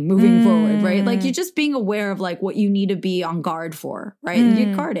to me moving forward, right? Like you're just being aware of like what you need to be on guard for, right? And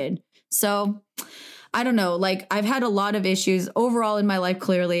get guarded. So I don't know, like I've had a lot of issues overall in my life,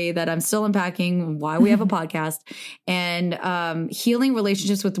 clearly, that I'm still unpacking, why we have a podcast. And healing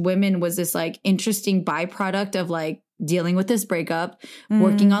relationships with women was this like interesting byproduct of like dealing with this breakup,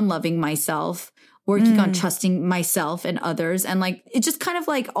 working on loving myself, working on trusting myself and others. And like, it just kind of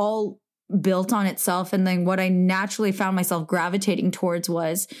like all built on itself. And then what I naturally found myself gravitating towards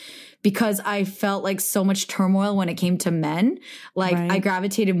was, because I felt like so much turmoil when it came to men, like I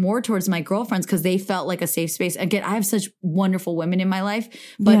gravitated more towards my girlfriends because they felt like a safe space. Again, I have such wonderful women in my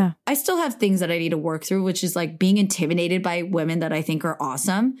life, but I still have things that I need to work through, which is like being intimidated by women that I think are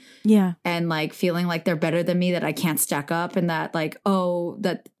awesome. Yeah. And like feeling like they're better than me, that I can't stack up, and that like, oh,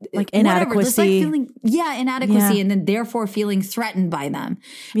 that like inadequacy. Like inadequacy. And then therefore feeling threatened by them.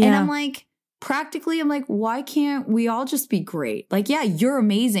 Yeah. And I'm like, practically, I'm like, why can't we all just be great? Like, yeah, you're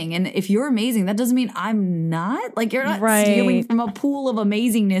amazing. And if you're amazing, that doesn't mean I'm not. Like, you're not stealing from a pool of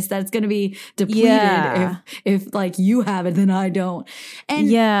amazingness that's going to be depleted if like you have it, then I don't. And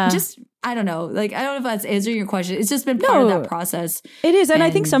just, I don't know. Like, I don't know if that's answering your question. It's just been part of that process. It is. And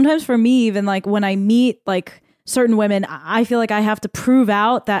I think sometimes for me, even like when I meet like certain women, I feel like I have to prove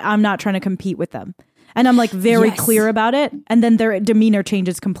out that I'm not trying to compete with them. And I'm like very clear about it. And then their demeanor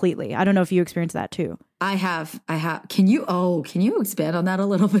changes completely. I don't know if you experience that too. I have. Can you expand on that a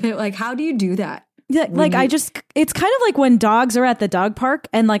little bit? Like, how do you do that? Yeah, like it's kind of like when dogs are at the dog park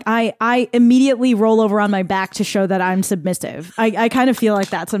and like I immediately roll over on my back to show that I'm submissive. I kind of feel like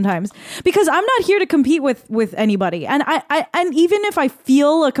that sometimes because I'm not here to compete with anybody. And and even if I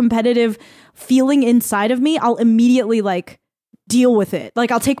feel a competitive feeling inside of me, I'll immediately like deal with it.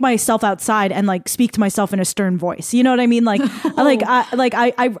 Like I'll take myself outside and like speak to myself in a stern voice. You know what I mean? Like,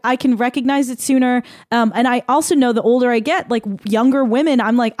 I can recognize it sooner. And I also know the older I get, like younger women,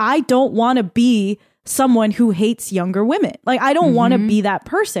 I'm like, I don't want to be someone who hates younger women. Like I don't want to be that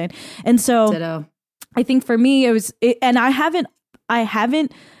person. And so Ditto. I think for me and I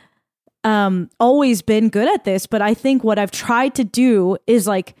haven't always been good at this, but I think what I've tried to do is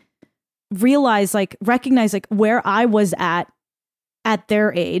like recognize like where I was at at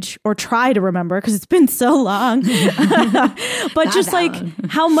their age, or try to remember because it's been so long, but just like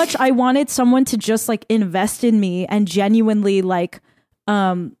how much I wanted someone to just like invest in me and genuinely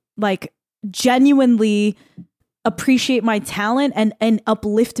genuinely appreciate my talent and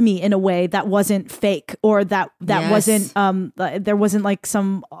uplift me in a way that wasn't fake, or that wasn't there wasn't like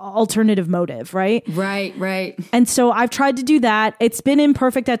some alternative motive, right? Right. And so I've tried to do that. It's been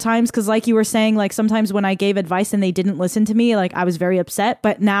imperfect at times because, like you were saying, like sometimes when I gave advice and they didn't listen to me, like I was very upset.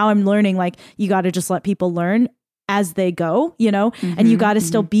 But now I'm learning, like, you got to just let people learn as they go, you know, and you got to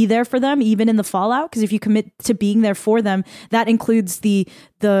still be there for them even in the fallout, because if you commit to being there for them, that includes the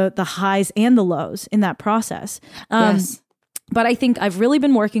highs and the lows in that process. Yes. But I think I've really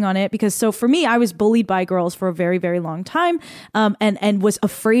been working on it because, so for me, I was bullied by girls for a very, very long time, and was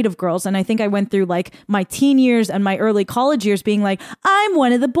afraid of girls. And I think I went through like my teen years and my early college years being like, I'm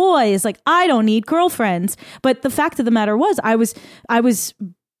one of the boys, like I don't need girlfriends. But the fact of the matter was I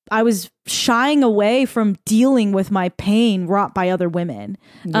was shying away from dealing with my pain wrought by other women.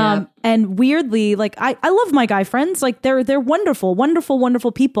 Yeah. And weirdly, like I love my guy friends. Like they're wonderful, wonderful,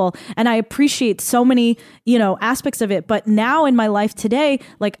 wonderful people. And I appreciate so many, you know, aspects of it. But now in my life today,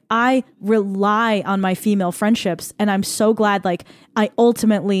 like I rely on my female friendships, and I'm so glad like I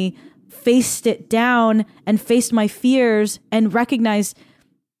ultimately faced it down and faced my fears and recognized,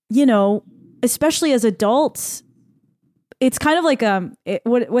 you know, especially as adults, it's kind of like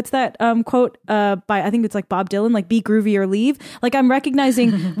what's that quote by, I think it's like Bob Dylan, like be groovy or leave. Like I'm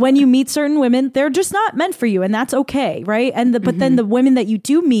recognizing when you meet certain women, they're just not meant for you, and that's okay, right? And but then the women that you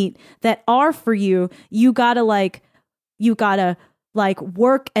do meet that are for you, you gotta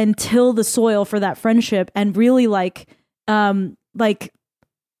work and till the soil for that friendship, and really like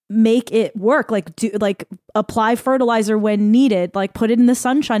make it work, like apply fertilizer when needed, like put it in the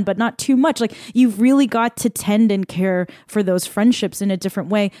sunshine, but not too much. Like you've really got to tend and care for those friendships in a different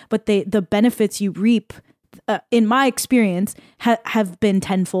way. But the benefits you reap, in my experience, have been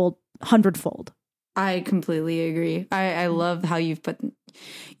tenfold, hundredfold. I completely agree. I love how you've put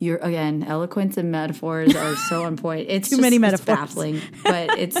your, again, eloquence and metaphors are so on point. It's too many metaphors. It's baffling,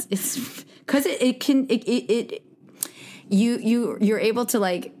 but it's because you're able to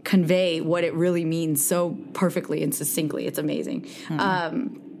like convey what it really means so perfectly and succinctly. It's amazing.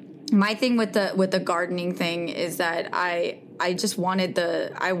 My thing with the gardening thing is that I just wanted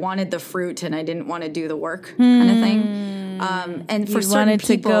the fruit, and I didn't want to do the work kind of thing. And for certain wanted to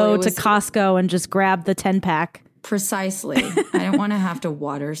people, go to Costco and just grab the 10-pack. Precisely. I don't want to have to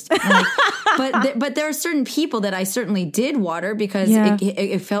water stuff. But there are certain people that I certainly did water because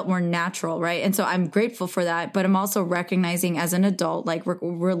it felt more natural, right? And so I'm grateful for that. But I'm also recognizing as an adult, like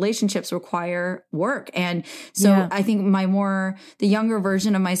relationships require work. And so I think the younger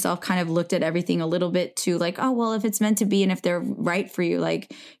version of myself kind of looked at everything a little bit too, like, oh, well, if it's meant to be and if they're right for you,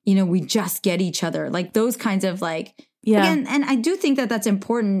 like, you know, we just get each other. Like those kinds of like, again, and I do think that that's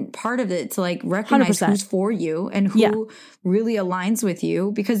important part of it, to like recognize 100%. Who's for you and who really aligns with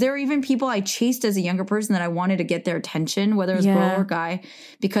you. Because there are even people I chased as a younger person that I wanted to get their attention, whether it was girl or guy,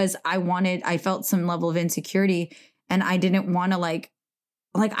 because I felt some level of insecurity, and I didn't want to like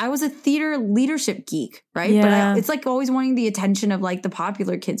I was a theater leadership geek, right? But it's like always wanting the attention of like the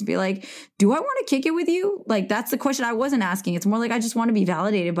popular kids, be like, do I want to kick it with you? Like, that's the question I wasn't asking. It's more like, I just want to be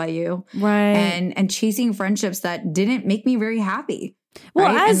validated by you. Right. And chasing friendships that didn't make me very happy. Well,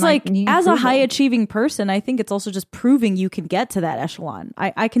 right? as a high achieving person, I think it's also just proving you can get to that echelon.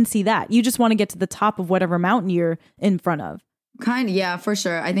 I can see that. You just want to get to the top of whatever mountain you're in front of. Kind of, yeah, for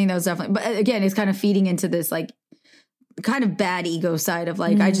sure. I think that was definitely, but again, it's kind of feeding into this like kind of bad ego side of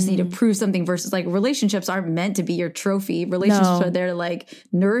like, I just need to prove something, versus like relationships aren't meant to be your trophy. Relationships are there to like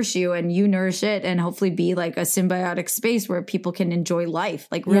nourish you, and you nourish it, and hopefully be like a symbiotic space where people can enjoy life.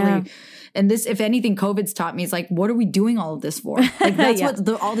 Like really, and this, if anything, COVID's taught me is like, what are we doing all of this for? Like that's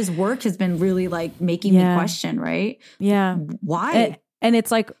what all this work has been really like making me question, right? Yeah. Why? And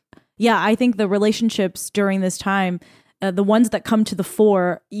it's like, I think the relationships during this time, the ones that come to the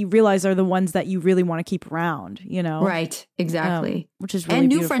fore, you realize are the ones that you really want to keep around, you know? Right. Exactly. Which is really and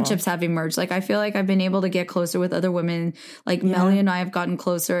new beautiful. Friendships have emerged. Like, I feel like I've been able to get closer with other women. Like Melly and I have gotten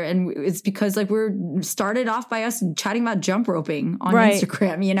closer, and it's because like we're started off by us chatting about jump roping on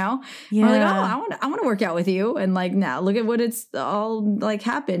Instagram, you know? Yeah. We're like, oh, I want to work out with you. And like, now look at what it's all like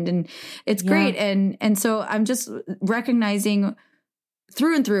happened. And it's great. And so I'm just recognizing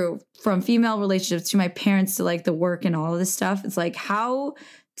through and through, from female relationships to my parents to like the work and all of this stuff. It's like how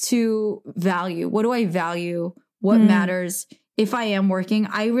to value. What do I value? What matters? If I am working,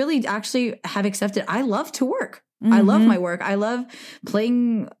 I really actually have accepted I love to work. I love my work. I love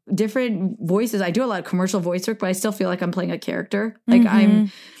playing different voices. I do a lot of commercial voice work, but I still feel like I'm playing a character. Like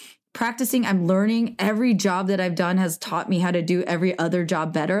I'm practicing, I'm learning. Every job that I've done has taught me how to do every other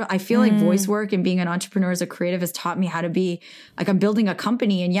job better. I feel like voice work and being an entrepreneur as a creative has taught me how to be like, I'm building a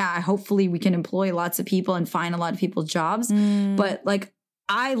company, and hopefully we can employ lots of people and find a lot of people's jobs. But like,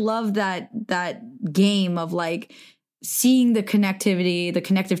 I love that game of like seeing the connectivity, the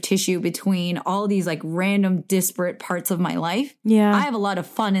connective tissue between all these like random disparate parts of my life. Yeah. I have a lot of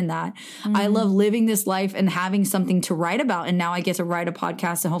fun in that. I love living this life and having something to write about. And now I get to write a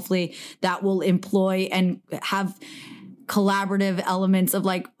podcast, and hopefully that will employ and have collaborative elements of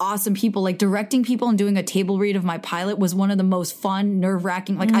like awesome people. Like directing people and doing a table read of my pilot was one of the most fun,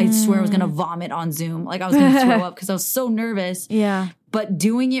 nerve-wracking. Like I swear I was going to vomit on Zoom. Like I was going to throw up because I was so nervous. Yeah. But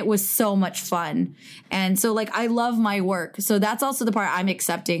doing it was so much fun. And so like, I love my work. So that's also the part I'm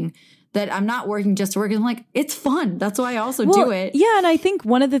accepting, that I'm not working just to work. I'm like, it's fun. That's why I also do it. Yeah. And I think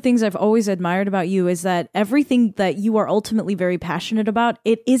one of the things I've always admired about you is that everything that you are ultimately very passionate about,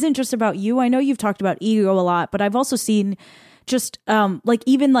 it isn't just about you. I know you've talked about ego a lot, but I've also seen just like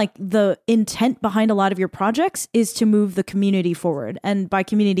even like the intent behind a lot of your projects is to move the community forward. And by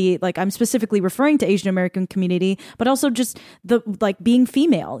community, like I'm specifically referring to Asian American community, but also just the like being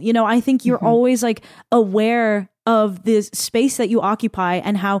female. You know, I think you're always like aware of this space that you occupy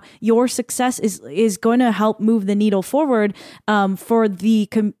and how your success is going to help move the needle forward for the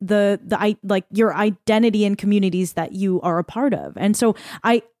like your identity and communities that you are a part of. And so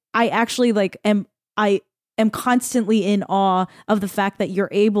I actually like am constantly in awe of the fact that you're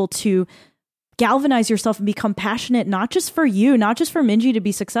able to galvanize yourself and become passionate, not just for you, not just for Minji to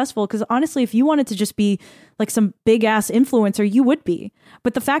be successful. Because honestly, if you wanted to just be like some big ass influencer, you would be.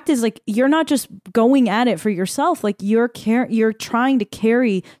 But the fact is, like, you're not just going at it for yourself. Like you're trying to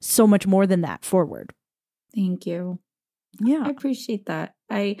carry so much more than that forward. Thank you. Yeah, I appreciate that.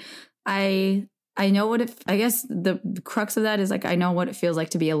 I know what I guess the crux of that is like, I know what it feels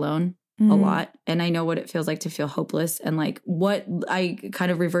like to be alone. A lot. And I know what it feels like to feel hopeless, and like what I kind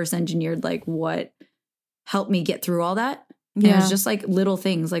of reverse engineered, like what helped me get through all that. And it was just like little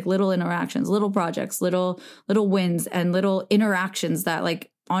things, like little interactions, little projects, little wins, and little interactions that like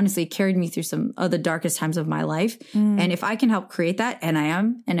honestly carried me through some of the darkest times of my life. And if I can help create that, and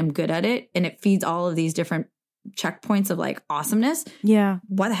I'm good at it, and it feeds all of these different checkpoints of like awesomeness,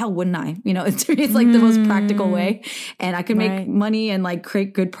 why the hell wouldn't I? You know, it's like the most practical way, and I could make money and like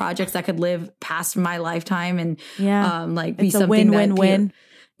create good projects that could live past my lifetime, and like be it's something a win-win-win.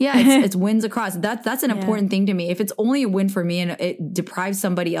 It's wins across. That's an important thing to me. If it's only a win for me and it deprives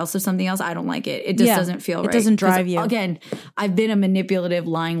somebody else of something else, I don't like it. It just doesn't feel right. It doesn't drive you. Again, I've been a manipulative,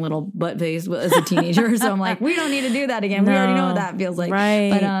 lying little butt face as a teenager, so I'm like, we don't need to do that again. We already know what that feels like. Right.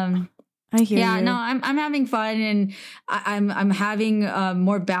 But I hear you. No, I'm having fun, and I'm having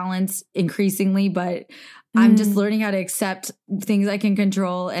more balance increasingly, but I'm just learning how to accept things I can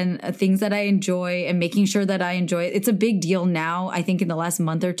control and things that I enjoy, and making sure that I enjoy it. It's a big deal now, I think, in the last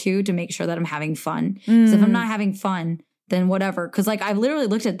month or two, to make sure that I'm having fun. So if I'm not having fun, then whatever. Because like I've literally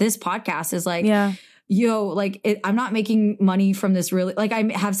looked at this podcast as like, I'm not making money from this really. Like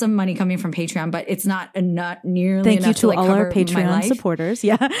I have some money coming from Patreon, but it's not nearly Thank enough you to like all cover our Patreon my life. supporters.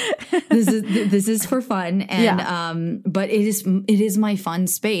 Yeah, this is for fun, and but it is my fun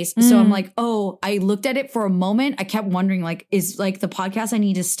space. So I'm like, I looked at it for a moment. I kept wondering, like, is like the podcast I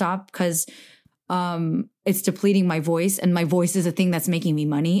need to stop because it's depleting my voice, and my voice is a thing that's making me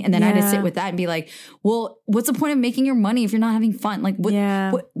money. And then I had to sit with that and be like, well, what's the point of making your money if you're not having fun? Like, what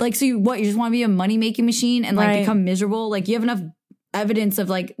like, so you just want to be a money making machine and like become miserable? Like you have enough evidence of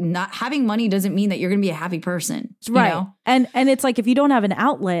like not having money doesn't mean that you're going to be a happy person. Right. You know? And it's like, if you don't have an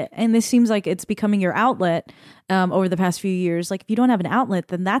outlet, and this seems like it's becoming your outlet over the past few years, like if you don't have an outlet,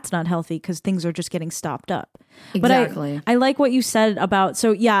 then that's not healthy because things are just getting stopped up. Exactly. But I like what you said about,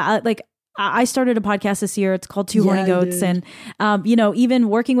 so like, I started a podcast this year. It's called Two Horny Goats. And, even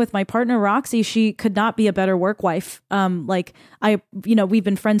working with my partner, Roxy, she could not be a better work wife. We've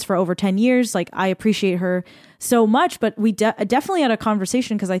been friends for over 10 years. Like I appreciate her so much, but we definitely had a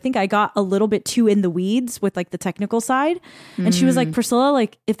conversation because I think I got a little bit too in the weeds with like the technical side. And she was like, Priscilla,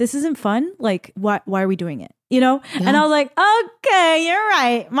 like if this isn't fun, like why are we doing it? You know? Yeah. And I was like, okay, you're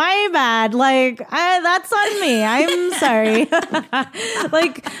right. My bad. Like, that's on me. I'm sorry.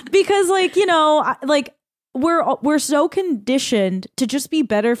 Because we're so conditioned to just be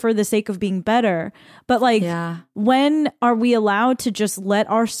better for the sake of being better. But like, when are we allowed to just let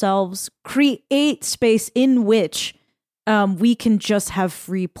ourselves create space in which we can just have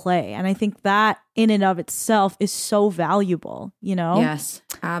free play? And I think that in and of itself is so valuable, you know? Yes.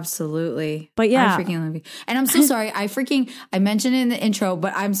 Absolutely. But yeah. I freaking love you. And I'm so sorry. I mentioned it in the intro,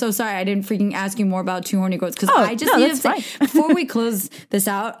 but I'm so sorry I didn't freaking ask you more about Two Horny Goats. Because I just need to say, before we close this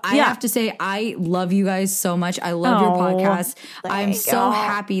out, I have to say I love you guys so much. I love your podcast. I'm so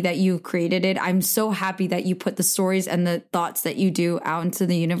happy that you created it. I'm so happy that you put the stories and the thoughts that you do out into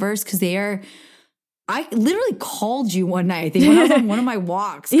the universe, because they are, I literally called you one night, I think, when I was on one of my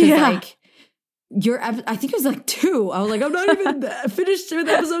walks. Because like, I think it was like 2. I was like, I'm not even finished with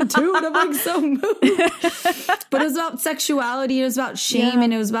episode 2, and I'm like so moved. But it was about sexuality, it was about shame,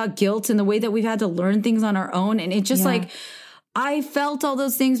 and it was about guilt, and the way that we've had to learn things on our own. And it just like, I felt all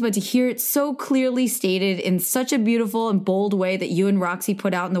those things, but to hear it so clearly stated in such a beautiful and bold way that you and Roxy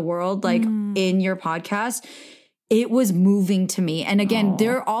put out in the world, like in your podcast, it was moving to me. And again,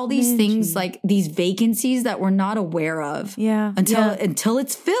 there are all these things, like these vacancies that we're not aware of until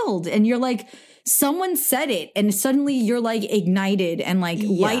it's filled. And you're like, someone said it, and suddenly you're like ignited, and like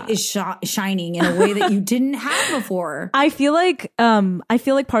light is shining in a way that you didn't have before. I feel like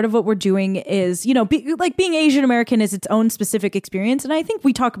part of what we're doing is, you know, being Asian American is its own specific experience. And I think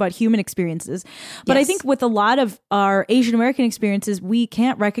we talk about human experiences, but I think with a lot of our Asian American experiences, we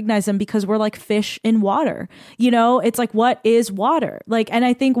can't recognize them because we're like fish in water. You know, it's like, what is water? Like, and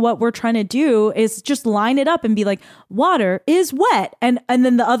I think what we're trying to do is just line it up and be like, water is wet. And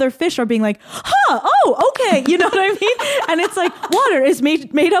then the other fish are being like, oh, okay. You know what I mean? And it's like, water is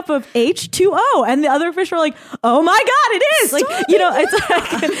made up of H2O. And the other fish are like, oh my God, it is. Like, you know,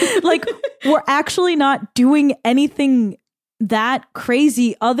 it's like we're actually not doing anything that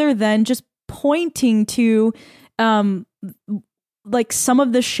crazy other than just pointing to like some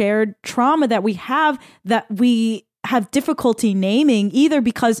of the shared trauma that we have difficulty naming, either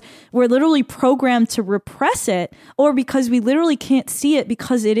because we're literally programmed to repress it, or because we literally can't see it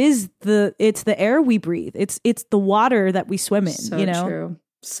because it's the air we breathe. It's the water that we swim in. So you know? True.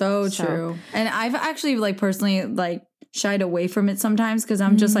 So true. And I've actually like personally like shied away from it sometimes, because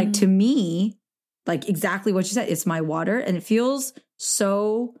I'm just like, to me, like exactly what you said, it's my water, and it feels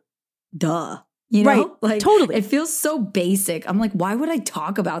so duh. You know? Right. Like totally. It feels so basic. I'm like, why would I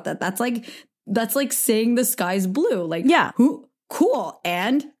talk about that? That's like saying the sky's blue. Like, who cool.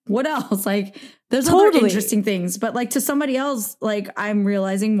 And what else? Like, there's other interesting things, but like to somebody else, like I'm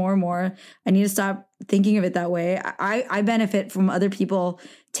realizing more and more, I need to stop thinking of it that way. I benefit from other people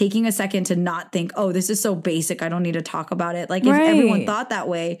taking a second to not think, oh, this is so basic, I don't need to talk about it. Like if everyone thought that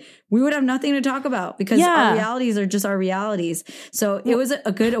way, we would have nothing to talk about, because our realities are just our realities. So it was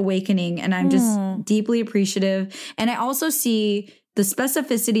a good awakening, and I'm just deeply appreciative. And I also see the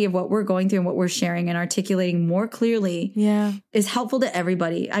specificity of what we're going through and what we're sharing and articulating more clearly is helpful to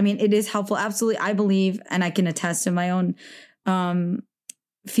everybody. I mean, it is helpful. Absolutely. I believe, and I can attest to my own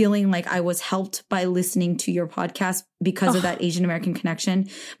feeling like I was helped by listening to your podcast because of that Asian American connection.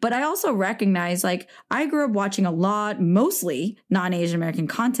 But I also recognize, like, I grew up watching a lot, mostly non-Asian American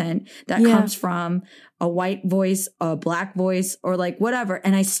content that comes from a white voice, a black voice, or like whatever.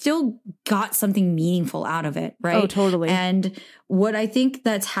 And I still got something meaningful out of it. Right. Oh, totally. And what I think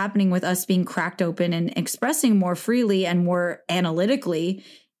that's happening with us being cracked open and expressing more freely and more analytically,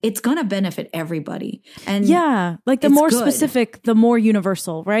 it's going to benefit everybody. And like the more specific, the more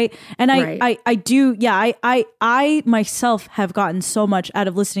universal. Right. And I myself have gotten so much out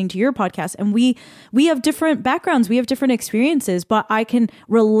of listening to your podcast, and we have different backgrounds. We have different experiences, but I can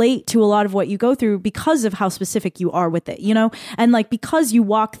relate to a lot of what you go through because of how specific you are with it, you know, and like, because you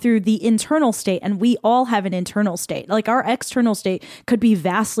walk through the internal state, and we all have an internal state. Like our external state could be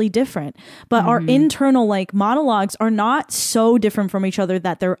vastly different, but our internal like monologues are not so different from each other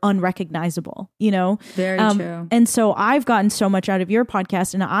that they're unrecognizable, you know? Very true. And so I've gotten so much out of your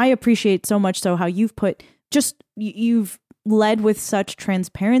podcast, and I appreciate so much so how you've you've led with such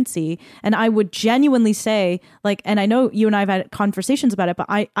transparency. And I would genuinely say, like, and I know you and I have had conversations about it, but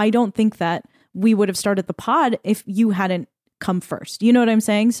I don't think that we would have started the pod if you hadn't come first. You know what I'm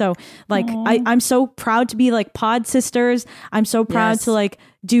saying? So like, I'm so proud to be like pod sisters. I'm so proud to like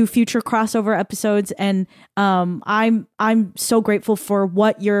do future crossover episodes. And I'm so grateful for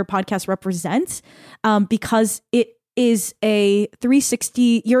what your podcast represents, because it is a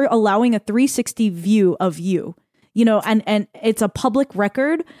 360, you're allowing a 360 view of you, you know, and it's a public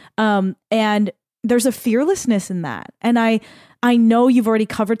record. And there's a fearlessness in that. And I know you've already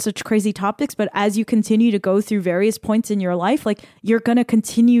covered such crazy topics, but as you continue to go through various points in your life, like you're going to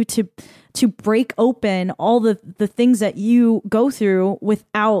continue to break open all the things that you go through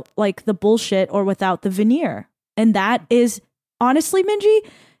without like the bullshit or without the veneer. And that is honestly, Minji,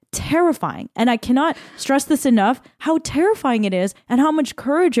 terrifying. And I cannot stress this enough, how terrifying it is and how much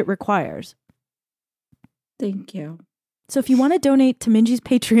courage it requires. Thank you. So if you want to donate to Minji's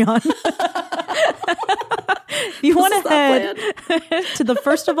Patreon, you want to head to the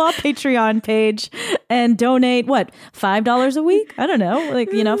First of All Patreon page and donate $5 a week? I don't know,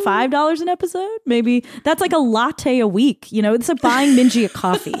 $5 an episode. Maybe that's like a latte a week. It's like buying Minji a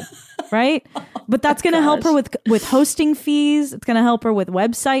coffee, right? But that's going to help her with hosting fees. It's going to help her with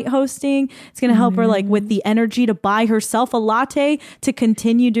website hosting. It's going to help her with the energy to buy herself a latte to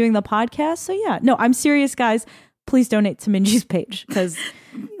continue doing the podcast. So yeah, no, I'm serious, guys. Please donate to Minji's page, because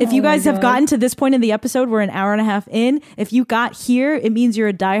if you guys have gotten to this point in the episode, we're an hour and a half in. If you got here, it means you're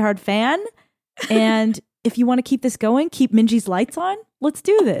a diehard fan. And if you want to keep this going, keep Minji's lights on. Let's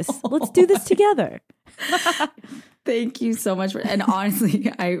do this. Let's do this together. Thank you so much. And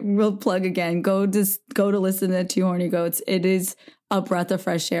honestly, I will plug again. Go to listen to Two Horny Goats. It is a breath of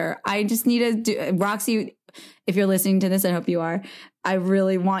fresh air. I just need to do, Roxy, if you're listening to this, I hope you are. I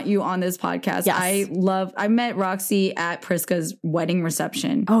really want you on this podcast. Yes. I met Roxy at Priska's wedding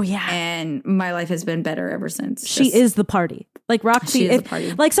reception. Oh yeah. And my life has been better ever since. She is the party. Like Roxy,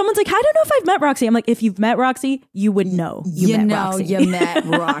 like someone's like, I don't know if I've met Roxy. I'm like, if you've met Roxy, you would know you met Roxy. You met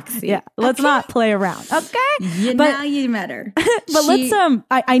Roxy. Yeah. Let's not play around. Okay. Now you met her. But let's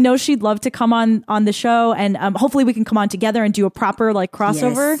I know she'd love to come on the show, and hopefully we can come on together and do a proper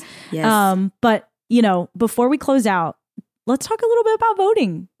crossover. Yes. But before we close out, let's talk a little bit about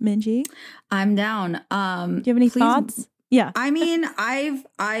voting, Minji. I'm down. Do you have any thoughts? Yeah. I mean,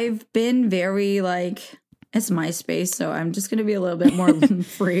 I've been very it's MySpace, so I'm just going to be a little bit more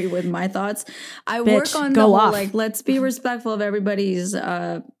free with my thoughts. I work on the whole, let's be respectful of everybody's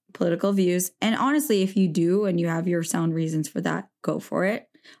political views. And honestly, if you do and you have your sound reasons for that, go for it.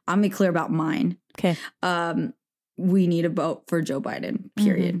 I'll be clear about mine. Okay. We need a vote for Joe Biden,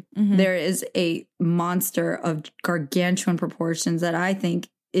 period. Mm-hmm. There is a monster of gargantuan proportions that I think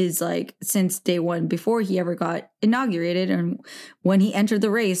is since day one, before he ever got inaugurated and when he entered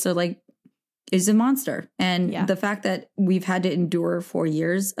the race. So is a monster. And the fact that we've had to endure 4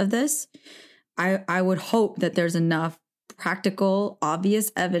 years of this, I would hope that there's enough practical,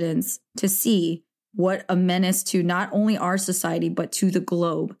 obvious evidence to see what a menace to not only our society, but to the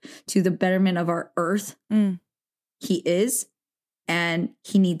globe, to the betterment of our earth. He is, and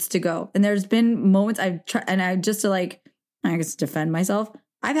he needs to go. And there's been moments I've tried, and I guess defend myself.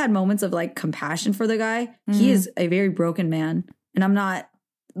 I've had moments of compassion for the guy. Mm-hmm. He is a very broken man, and I'm not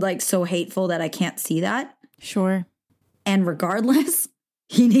so hateful that I can't see that. Sure. And regardless,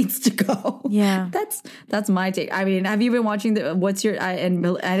 he needs to go. Yeah. That's my take. I mean, have you been watching I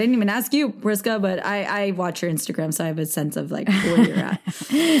didn't even ask you, Priska, but I watch your Instagram, so I have a sense of where you're at.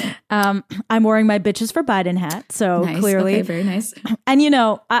 I'm wearing my Bitches for Biden hat, so nice. Clearly. Okay, very nice. And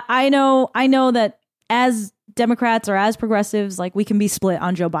I know that as Democrats or as progressives, we can be split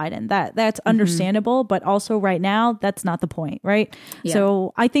on Joe Biden. That's understandable, but also right now, that's not the point, right? Yeah.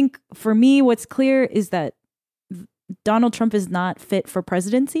 So I think for me, what's clear is that Donald Trump is not fit for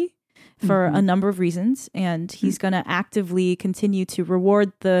presidency for a number of reasons, and he's going to actively continue to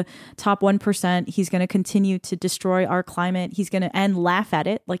reward the top 1%. He's going to continue to destroy our climate. He's going to laugh at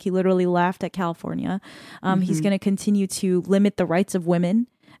it, like he literally laughed at California. He's going to continue to limit the rights of women,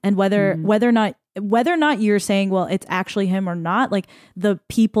 and whether or not you're saying, well, it's actually him or not, the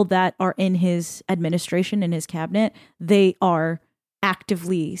people that are in his administration, in his cabinet, they are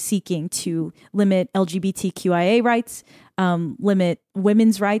actively seeking to limit LGBTQIA rights, limit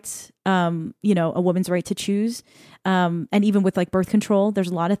women's rights, a woman's right to choose. And even with birth control, there's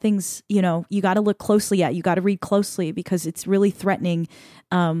a lot of things, you got to look closely at, you got to read closely, because it's really threatening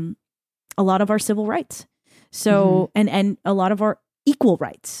a lot of our civil rights. So, and a lot of our equal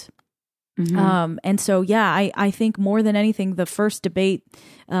rights. And so, I think more than anything, the first debate,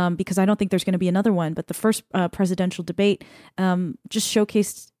 because I don't think there's going to be another one, but the first presidential debate just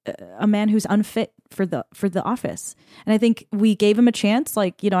showcased a man who's unfit for the office. And I think we gave him a chance.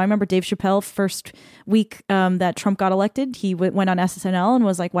 I remember Dave Chappelle first week that Trump got elected, he went on SNL and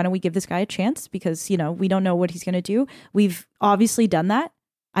was like, why don't we give this guy a chance? Because, we don't know what he's going to do. We've obviously done that.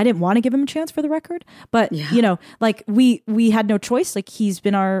 I didn't want to give him a chance, for the record, but we had no choice. He's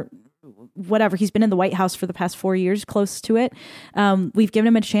been he's been in the White House for the past 4 years, close to it. We've given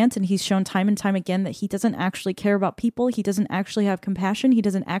him a chance, and he's shown time and time again that he doesn't actually care about people. He doesn't actually have compassion. He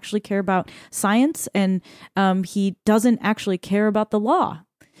doesn't actually care about science, and he doesn't actually care about the law.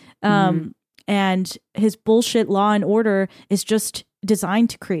 And his bullshit Law and Order is just designed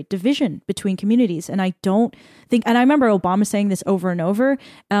to create division between communities. And I don't think, and I remember Obama saying this over and over,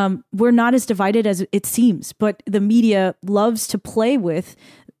 we're not as divided as it seems, but the media loves to play with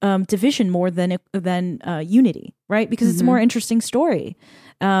division more than unity, right? Because it's a more interesting story.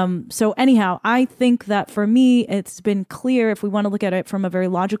 So anyhow, I think that for me, it's been clear, if we want to look at it from a very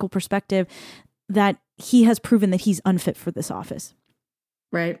logical perspective, that he has proven that he's unfit for this office.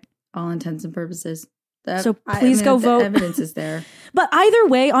 Right. All intents and purposes. So please go vote. The evidence is there. But either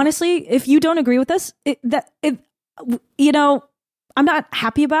way, honestly, if you don't agree with us, you know, I'm not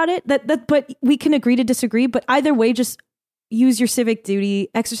happy about it. But we can agree to disagree. But either way, just use your civic duty,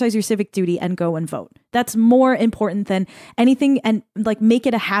 exercise your civic duty, and go and vote. That's more important than anything. And like, make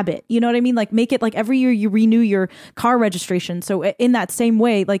it a habit. You know what I mean? Like, make it like every year you renew your car registration. So in that same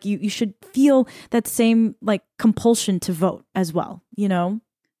way, like you should feel that same like compulsion to vote as well. You know.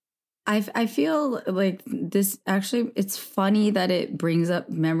 I feel like this actually, it's funny that it brings up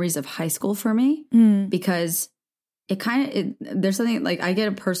memories of high school for me because there's something like I get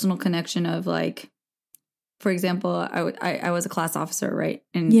a personal connection of like, for example, I was a class officer, right?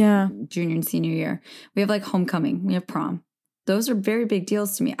 In junior and senior year. We have like homecoming, we have prom. Those are very big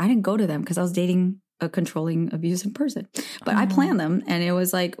deals to me. I didn't go to them because I was dating a controlling, abusive person, but I planned them. And it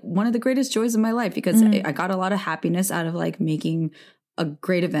was like one of the greatest joys of my life because I got a lot of happiness out of like making a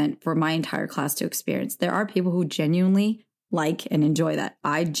great event for my entire class to experience. There are people who genuinely like and enjoy that.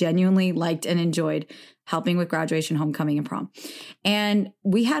 I genuinely liked and enjoyed helping with graduation, homecoming, and prom. And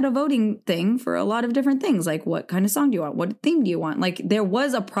we had a voting thing for a lot of different things. Like, what kind of song do you want? What theme do you want? Like, there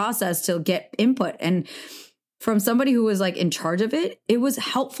was a process to get input. And from somebody who was like in charge of it, it was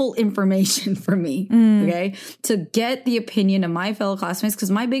helpful information for me, okay, to get the opinion of my fellow classmates. Because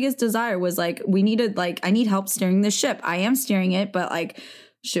my biggest desire was like, I need help steering the ship. I am steering it, but like,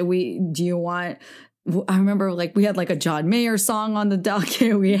 do you want, I remember like we had like a John Mayer song on the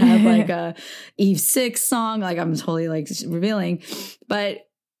docket. We had like a Eve Six song. Like, I'm totally like revealing, but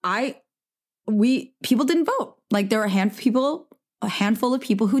people didn't vote. Like, there were a handful of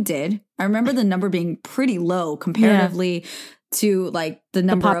people who did. I remember the number being pretty low comparatively to like the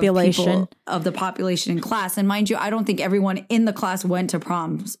number of people of the population in class. And mind you, I don't think everyone in the class went to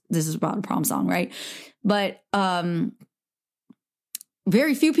proms. This is about a prom song, right? But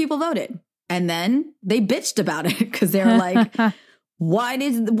very few people voted. And then they bitched about it because they were like, why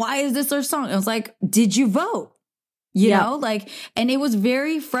is this our song? I was like, did you vote? You know, like, and it was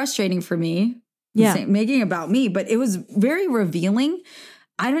very frustrating for me. Making about me, but it was very revealing.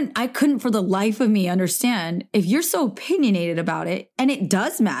 I couldn't for the life of me understand if you're so opinionated about it, and it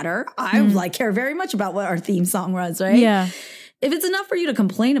does matter. I like care very much about what our theme song was, right? Yeah. If it's enough for you to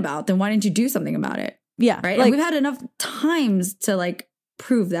complain about, then why didn't you do something about it? Yeah. Right. Like, and we've had enough times to like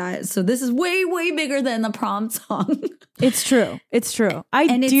prove that. So this is way, way bigger than the prom song. It's true. It's true. I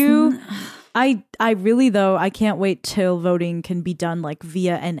really, though, I can't wait till voting can be done like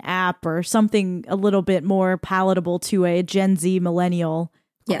via an app or something a little bit more palatable to a Gen Z millennial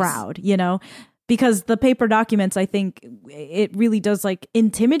crowd, you know, because the paper documents, I think it really does like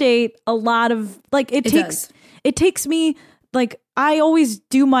intimidate a lot of like it takes me like I always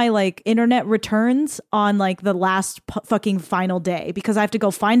do my like internet returns on like the last fucking final day because I have to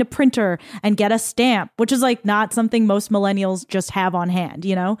go find a printer and get a stamp, which is like not something most millennials just have on hand,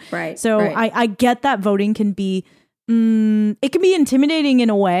 you know? Right. So I get that voting can be, it can be intimidating in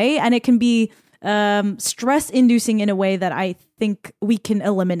a way, and it can be stress inducing in a way that I think we can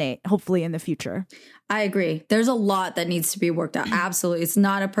eliminate hopefully in the future. I agree. There's a lot that needs to be worked out. Absolutely. It's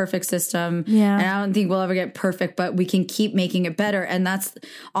not a perfect system. Yeah. And I don't think we'll ever get perfect, but we can keep making it better. And that's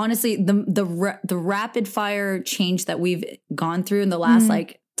honestly the rapid fire change that we've gone through in the last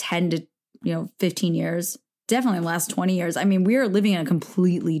like 10 to 15 years. Definitely the last 20 years. I mean, we are living in a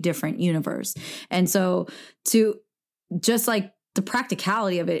completely different universe. And so to just like the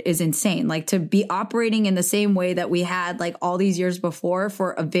practicality of it is insane. Like, to be operating in the same way that we had like all these years before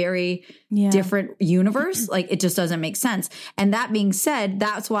for a very different universe, like it just doesn't make sense. And that being said,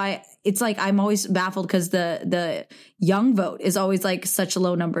 that's why it's like I'm always baffled because the young vote is always like such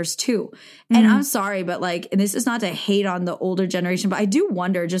low numbers too. And I'm sorry, but like, and this is not to hate on the older generation, but I do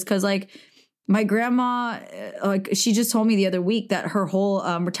wonder just because like my grandma, like she just told me the other week that her whole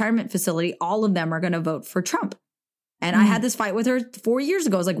retirement facility, all of them are going to vote for Trump. And I had this fight with her 4 years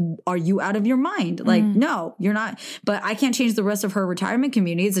ago. I was like, are you out of your mind? Like, no, you're not. But I can't change the rest of her retirement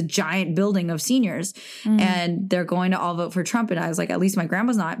community. It's a giant building of seniors and they're going to all vote for Trump. And I was like, at least my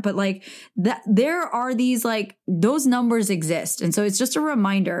grandma's not. But like that, there are these like those numbers exist. And so it's just a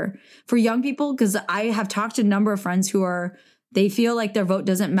reminder for young people, because I have talked to a number of friends who they feel like their vote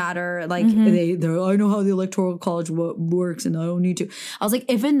doesn't matter. Like I know how the Electoral College works and I don't need to. I was like,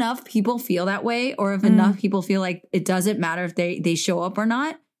 if enough people feel that way, or if enough people feel like it doesn't matter if they show up or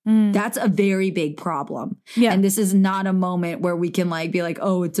not, That's a very big problem. Yeah. And this is not a moment where we can like be like,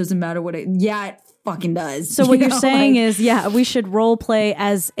 oh, it doesn't matter what it fucking does. So what you're saying is, we should role play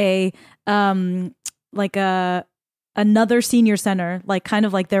as a another senior center, like kind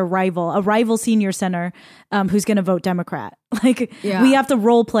of like their rival, a rival senior center who's going to vote Democrat. Like we have to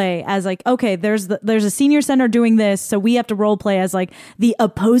role play as like, okay, there's a senior center doing this, so we have to role play as like the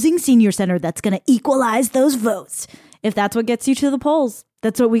opposing senior center that's going to equalize those votes. If that's what gets you to the polls,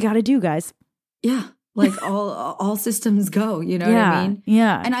 that's what we got to do, guys. Yeah. Like all systems go, you know what I mean?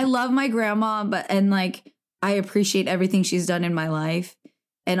 Yeah. And I love my grandma, and like I appreciate everything she's done in my life.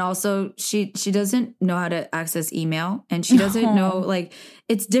 And also she doesn't know how to access email, and she doesn't know, like,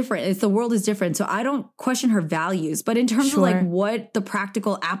 it's different. The world is different. So I don't question her values, but in terms of like what the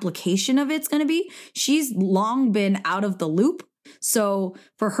practical application of it's going to be, she's long been out of the loop. So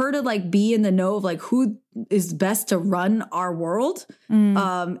for her to like be in the know of like who is best to run our world,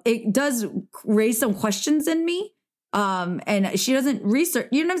 it does raise some questions in me. And she doesn't research,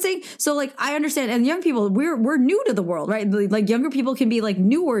 you know what I'm saying? So like, I understand. And young people, we're new to the world, right? Like younger people can be like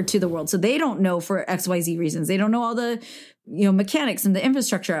newer to the world. So they don't know for XYZ reasons. They don't know all the, mechanics and the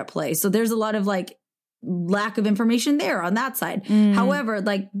infrastructure at play. So there's a lot of like lack of information there on that side. However,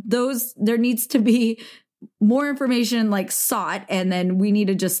 like there needs to be more information like sought, and then we need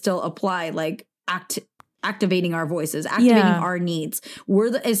to just still apply like activating our voices, activating our needs.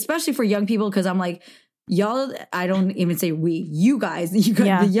 Especially for young people, because I'm like, y'all, I don't even say we, you guys,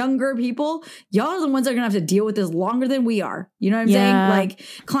 the younger people, y'all are the ones that are gonna have to deal with this longer than we are. You know what I'm saying? Like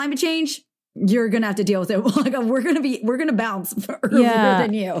climate change, you're gonna have to deal with it. Like we're gonna bounce earlier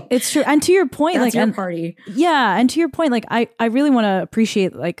than you. It's true. And to your point, that's like your party. Yeah, and to your point, like I really want to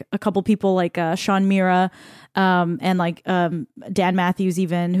appreciate like a couple people like Sean Mira, and like Dan Matthews,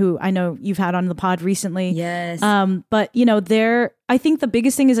 even, who I know you've had on the pod recently. Yes. But I think the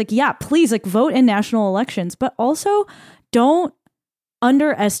biggest thing is like, please like vote in national elections, but also don't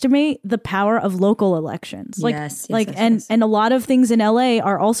underestimate the power of local elections. Like, yes, and a lot of things in LA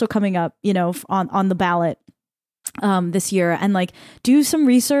are also coming up, on the ballot this year. And like, do some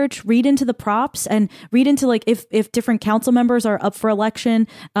research, read into the props, and read into like if different council members are up for election,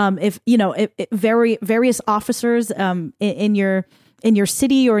 if various officers in your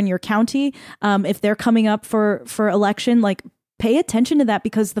city or in your county, if they're coming up for election, like pay attention to that,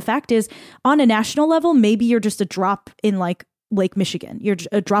 because the fact is, on a national level, maybe you're just a drop in like Lake Michigan. You're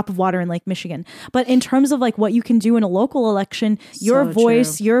a drop of water in Lake Michigan. But in terms of like what you can do in a local election, your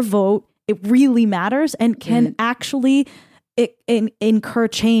voice, your vote, it really matters and can actually incur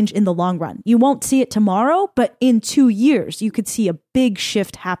change in the long run. You won't see it tomorrow, but in 2 years, you could see a big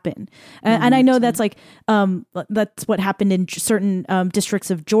shift happen. And I know that's like, that's what happened in certain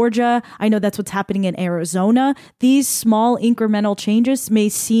districts of Georgia. I know that's what's happening in Arizona. These small incremental changes may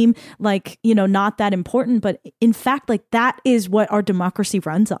seem like, not that important, but in fact, like that is what our democracy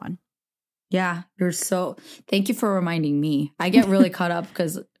runs on. Yeah, thank you for reminding me. I get really caught up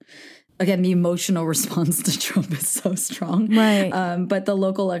because, again, the emotional response to Trump is so strong. Right. But the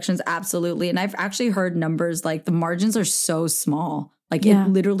local elections, absolutely. And I've actually heard numbers like the margins are so small. Like it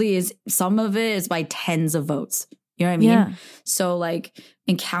literally is, some of it is by tens of votes. You know what I mean? Yeah. So like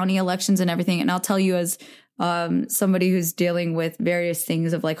in county elections and everything, and I'll tell you as somebody who's dealing with various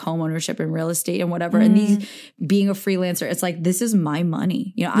things of like home ownership and real estate and whatever. And being a freelancer, it's like, this is my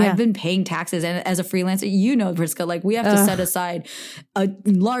money. I've been paying taxes. And as a freelancer, Priska, like we have to set aside a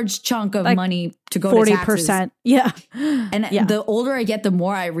large chunk of money to go 40%. To taxes. Yeah. And the older I get, the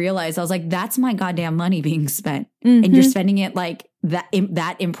more I realize, I was like, that's my goddamn money being spent. And you're spending it like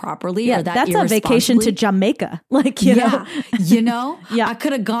that improperly or that that's a vacation to Jamaica. Like, you know? I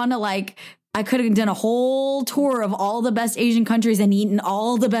could have gone to I could have done a whole tour of all the best Asian countries and eaten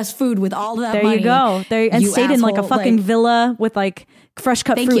all the best food with all that money. There you go. And stayed in like a fucking villa with like fresh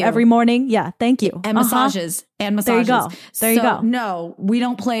cut fruit every morning. Yeah, thank you. And massages. And massages. There you go. No, we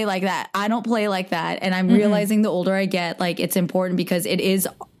don't play like that. I don't play like that. And I'm realizing the older I get, like it's important because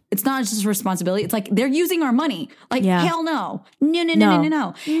it's not just responsibility. It's like they're using our money. Like, hell no. No.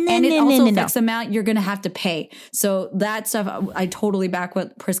 And it also affects the amount you're going to have to pay. So that stuff, I totally back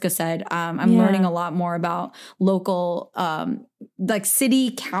what Priska said. I'm learning a lot more about local, like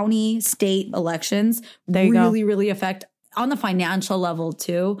city, county, state elections really affect on the financial level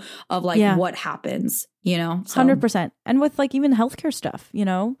too of like what happens, So. 100%. And with like even healthcare stuff,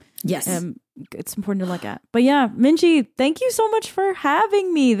 Yes. It's important to look at. But yeah, Minji, thank you so much for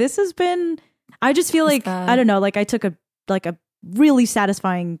having me. This has been, I just feel like, I don't know, like I took a really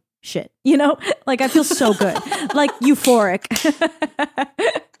satisfying shit, like I feel so good, like euphoric.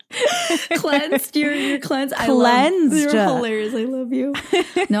 Cleansed. You're cleansed. Cleansed. You're hilarious. I love you.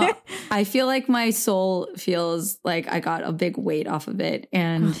 No, I feel like my soul feels like I got a big weight off of it.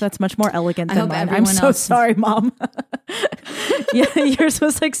 And that's much more elegant than mine. I'm so sorry, Mom. Yeah, yours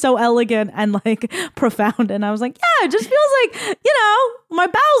was like so elegant and like profound. And I was like, yeah, it just feels like, my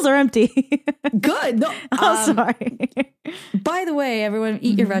bowels are empty. Good. No, I'm sorry. By the way, everyone,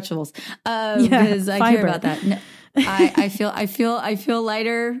 eat your vegetables. Because I care about that. No, I feel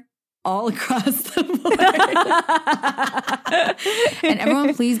lighter all across the board. And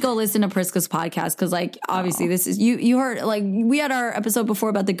everyone, please go listen to Priska's podcast, because like obviously this is you heard, like we had our episode before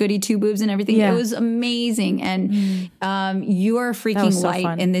about the goody two boobs and everything. It was amazing, and you are freaking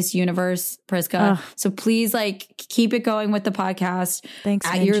light in this universe, Priska. So please like keep it going with the podcast. Thanks,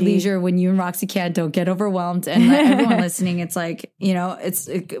 at your leisure when you and Roxy can. Don't get overwhelmed. And everyone listening, it's like it's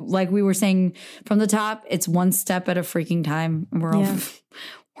like we were saying from the top, it's one step at a freaking time. We're all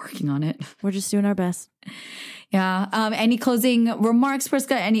working on it. We're just doing our best. Yeah. Any closing remarks,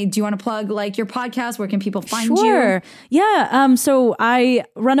 Priska? Do you want to plug like your podcast? Where can people find you? Sure. Yeah. So I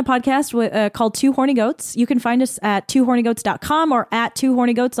run a podcast called Two Horny Goats. You can find us at twohornygoats.com or at Two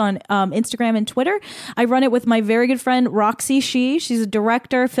Horny Goats on Instagram and Twitter. I run it with my very good friend, Roxy Shih. She's a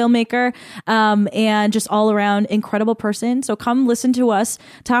director, filmmaker, and just all around incredible person. So come listen to us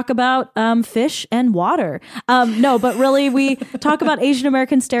talk about fish and water. No, but really we talk about Asian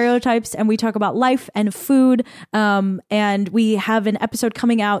American stereotypes, and we talk about life and food. And we have an episode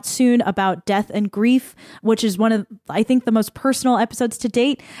coming out soon about death and grief, which is one of, I think, the most personal episodes to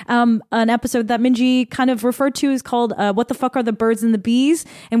date. An episode that Minji kind of referred to is called What the Fuck Are the Birds and the Bees?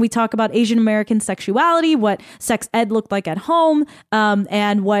 And we talk about Asian American sexuality, what sex ed looked like at home,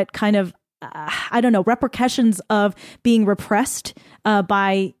 and what kind of, repercussions of being repressed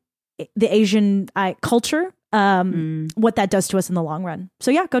by the Asian culture, what that does to us in the long run. So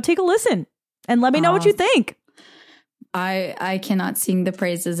yeah, go take a listen and let me know what you think. I cannot sing the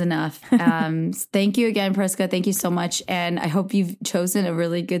praises enough. Thank you again, Priska. Thank you so much. And I hope you've chosen a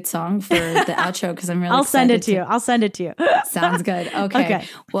really good song for the outro, because I'm really I'll send it to you. I'll send it to you. Sounds good. Okay.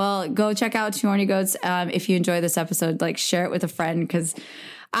 Well, go check out Two Horny Goats. If you enjoy this episode, like share it with a friend, because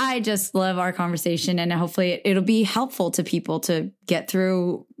I just love our conversation, and hopefully it'll be helpful to people to get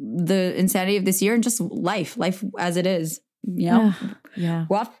through the insanity of this year and just life as it is. Yeah.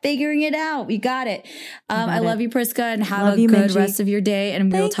 We're all figuring it out. We got it. I love you, Priska, and have a good Minji. Rest of your day.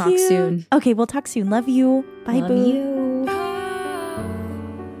 And we'll talk soon. Okay, we'll talk soon. Love you. Bye, love boo. You.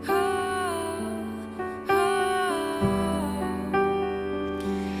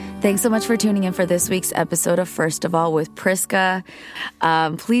 Thanks so much for tuning in for this week's episode of First of All with Priska.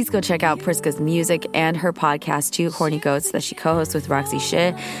 Please go check out Priska's music and her podcast, Two Horny Goats, that she co-hosts with Roxy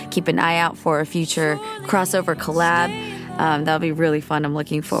Shih. Keep an eye out for a future crossover collab. That'll be really fun. I'm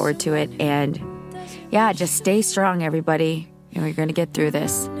looking forward to it. And yeah, just stay strong, everybody. And we're going to get through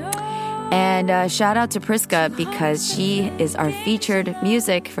this. And shout out to Priska, because she is our featured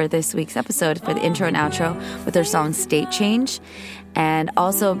music for this week's episode for the intro and outro with her song State Change. And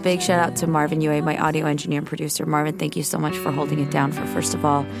also a big shout out to Marvin Yue, my audio engineer and producer. Marvin, thank you so much for holding it down for First of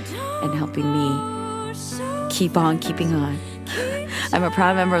All and helping me keep on keeping on. I'm a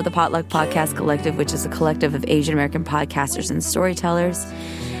proud member of the Potluck Podcast Collective, which is a collective of Asian American podcasters and storytellers.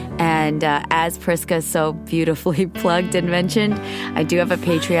 And as Priska so beautifully plugged and mentioned, I do have a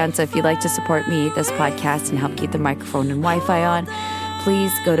Patreon. So if you'd like to support me, this podcast, and help keep the microphone and Wi-Fi on,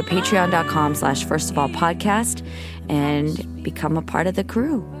 please go to patreon.com/firstofallpodcast and become a part of the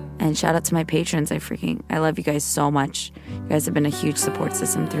crew. And shout out to my patrons. I love you guys so much. You guys have been a huge support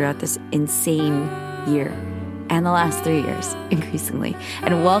system throughout this insane year. And the last 3 years, increasingly.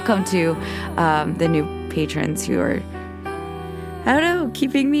 And welcome to the new patrons who are, I don't know,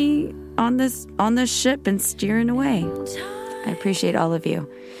 keeping me on this ship and steering away. I appreciate all of you.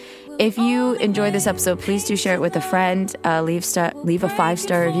 If you enjoyed this episode, please do share it with a friend. Leave a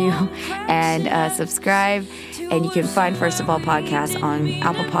 5-star review and subscribe. And you can find First of All Podcasts on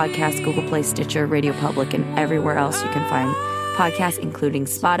Apple Podcasts, Google Play, Stitcher, Radio Public, and everywhere else you can find podcasts, including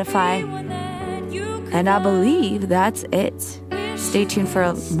Spotify. And I believe that's it. Stay tuned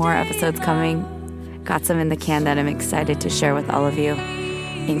for more episodes coming. Got some in the can that I'm excited to share with all of you,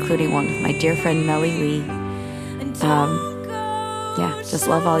 including one with my dear friend Melly Lee. Just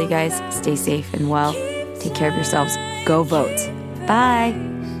love all you guys. Stay safe and well. Take care of yourselves. Go vote. Bye.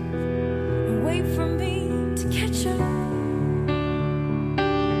 Wait for me to catch up.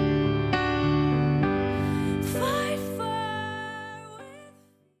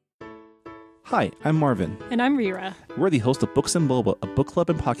 Hi, I'm Marvin. And I'm Rira. We're the host of Books and Boba, a book club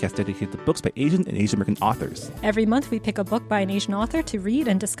and podcast dedicated to books by Asian and Asian American authors. Every month we pick a book by an Asian author to read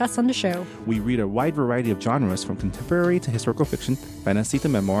and discuss on the show. We read a wide variety of genres from contemporary to historical fiction, fantasy to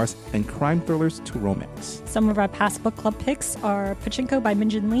memoirs, and crime thrillers to romance. Some of our past book club picks are Pachinko by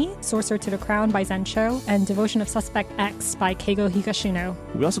Minjin Lee, Sorcerer to the Crown by Zen Cho, and Devotion of Suspect X by Keigo Higashino.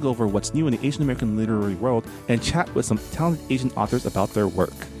 We also go over what's new in the Asian American literary world and chat with some talented Asian authors about their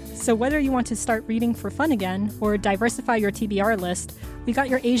work. So whether you want to start reading for fun again or diversify your TBR list, we got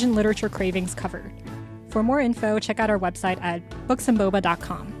your Asian literature cravings covered. For more info, check out our website at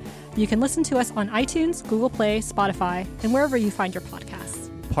booksandboba.com. You can listen to us on iTunes, Google Play, Spotify, and wherever you find your podcasts.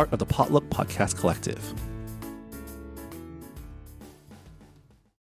 Part of the Potluck Podcast Collective.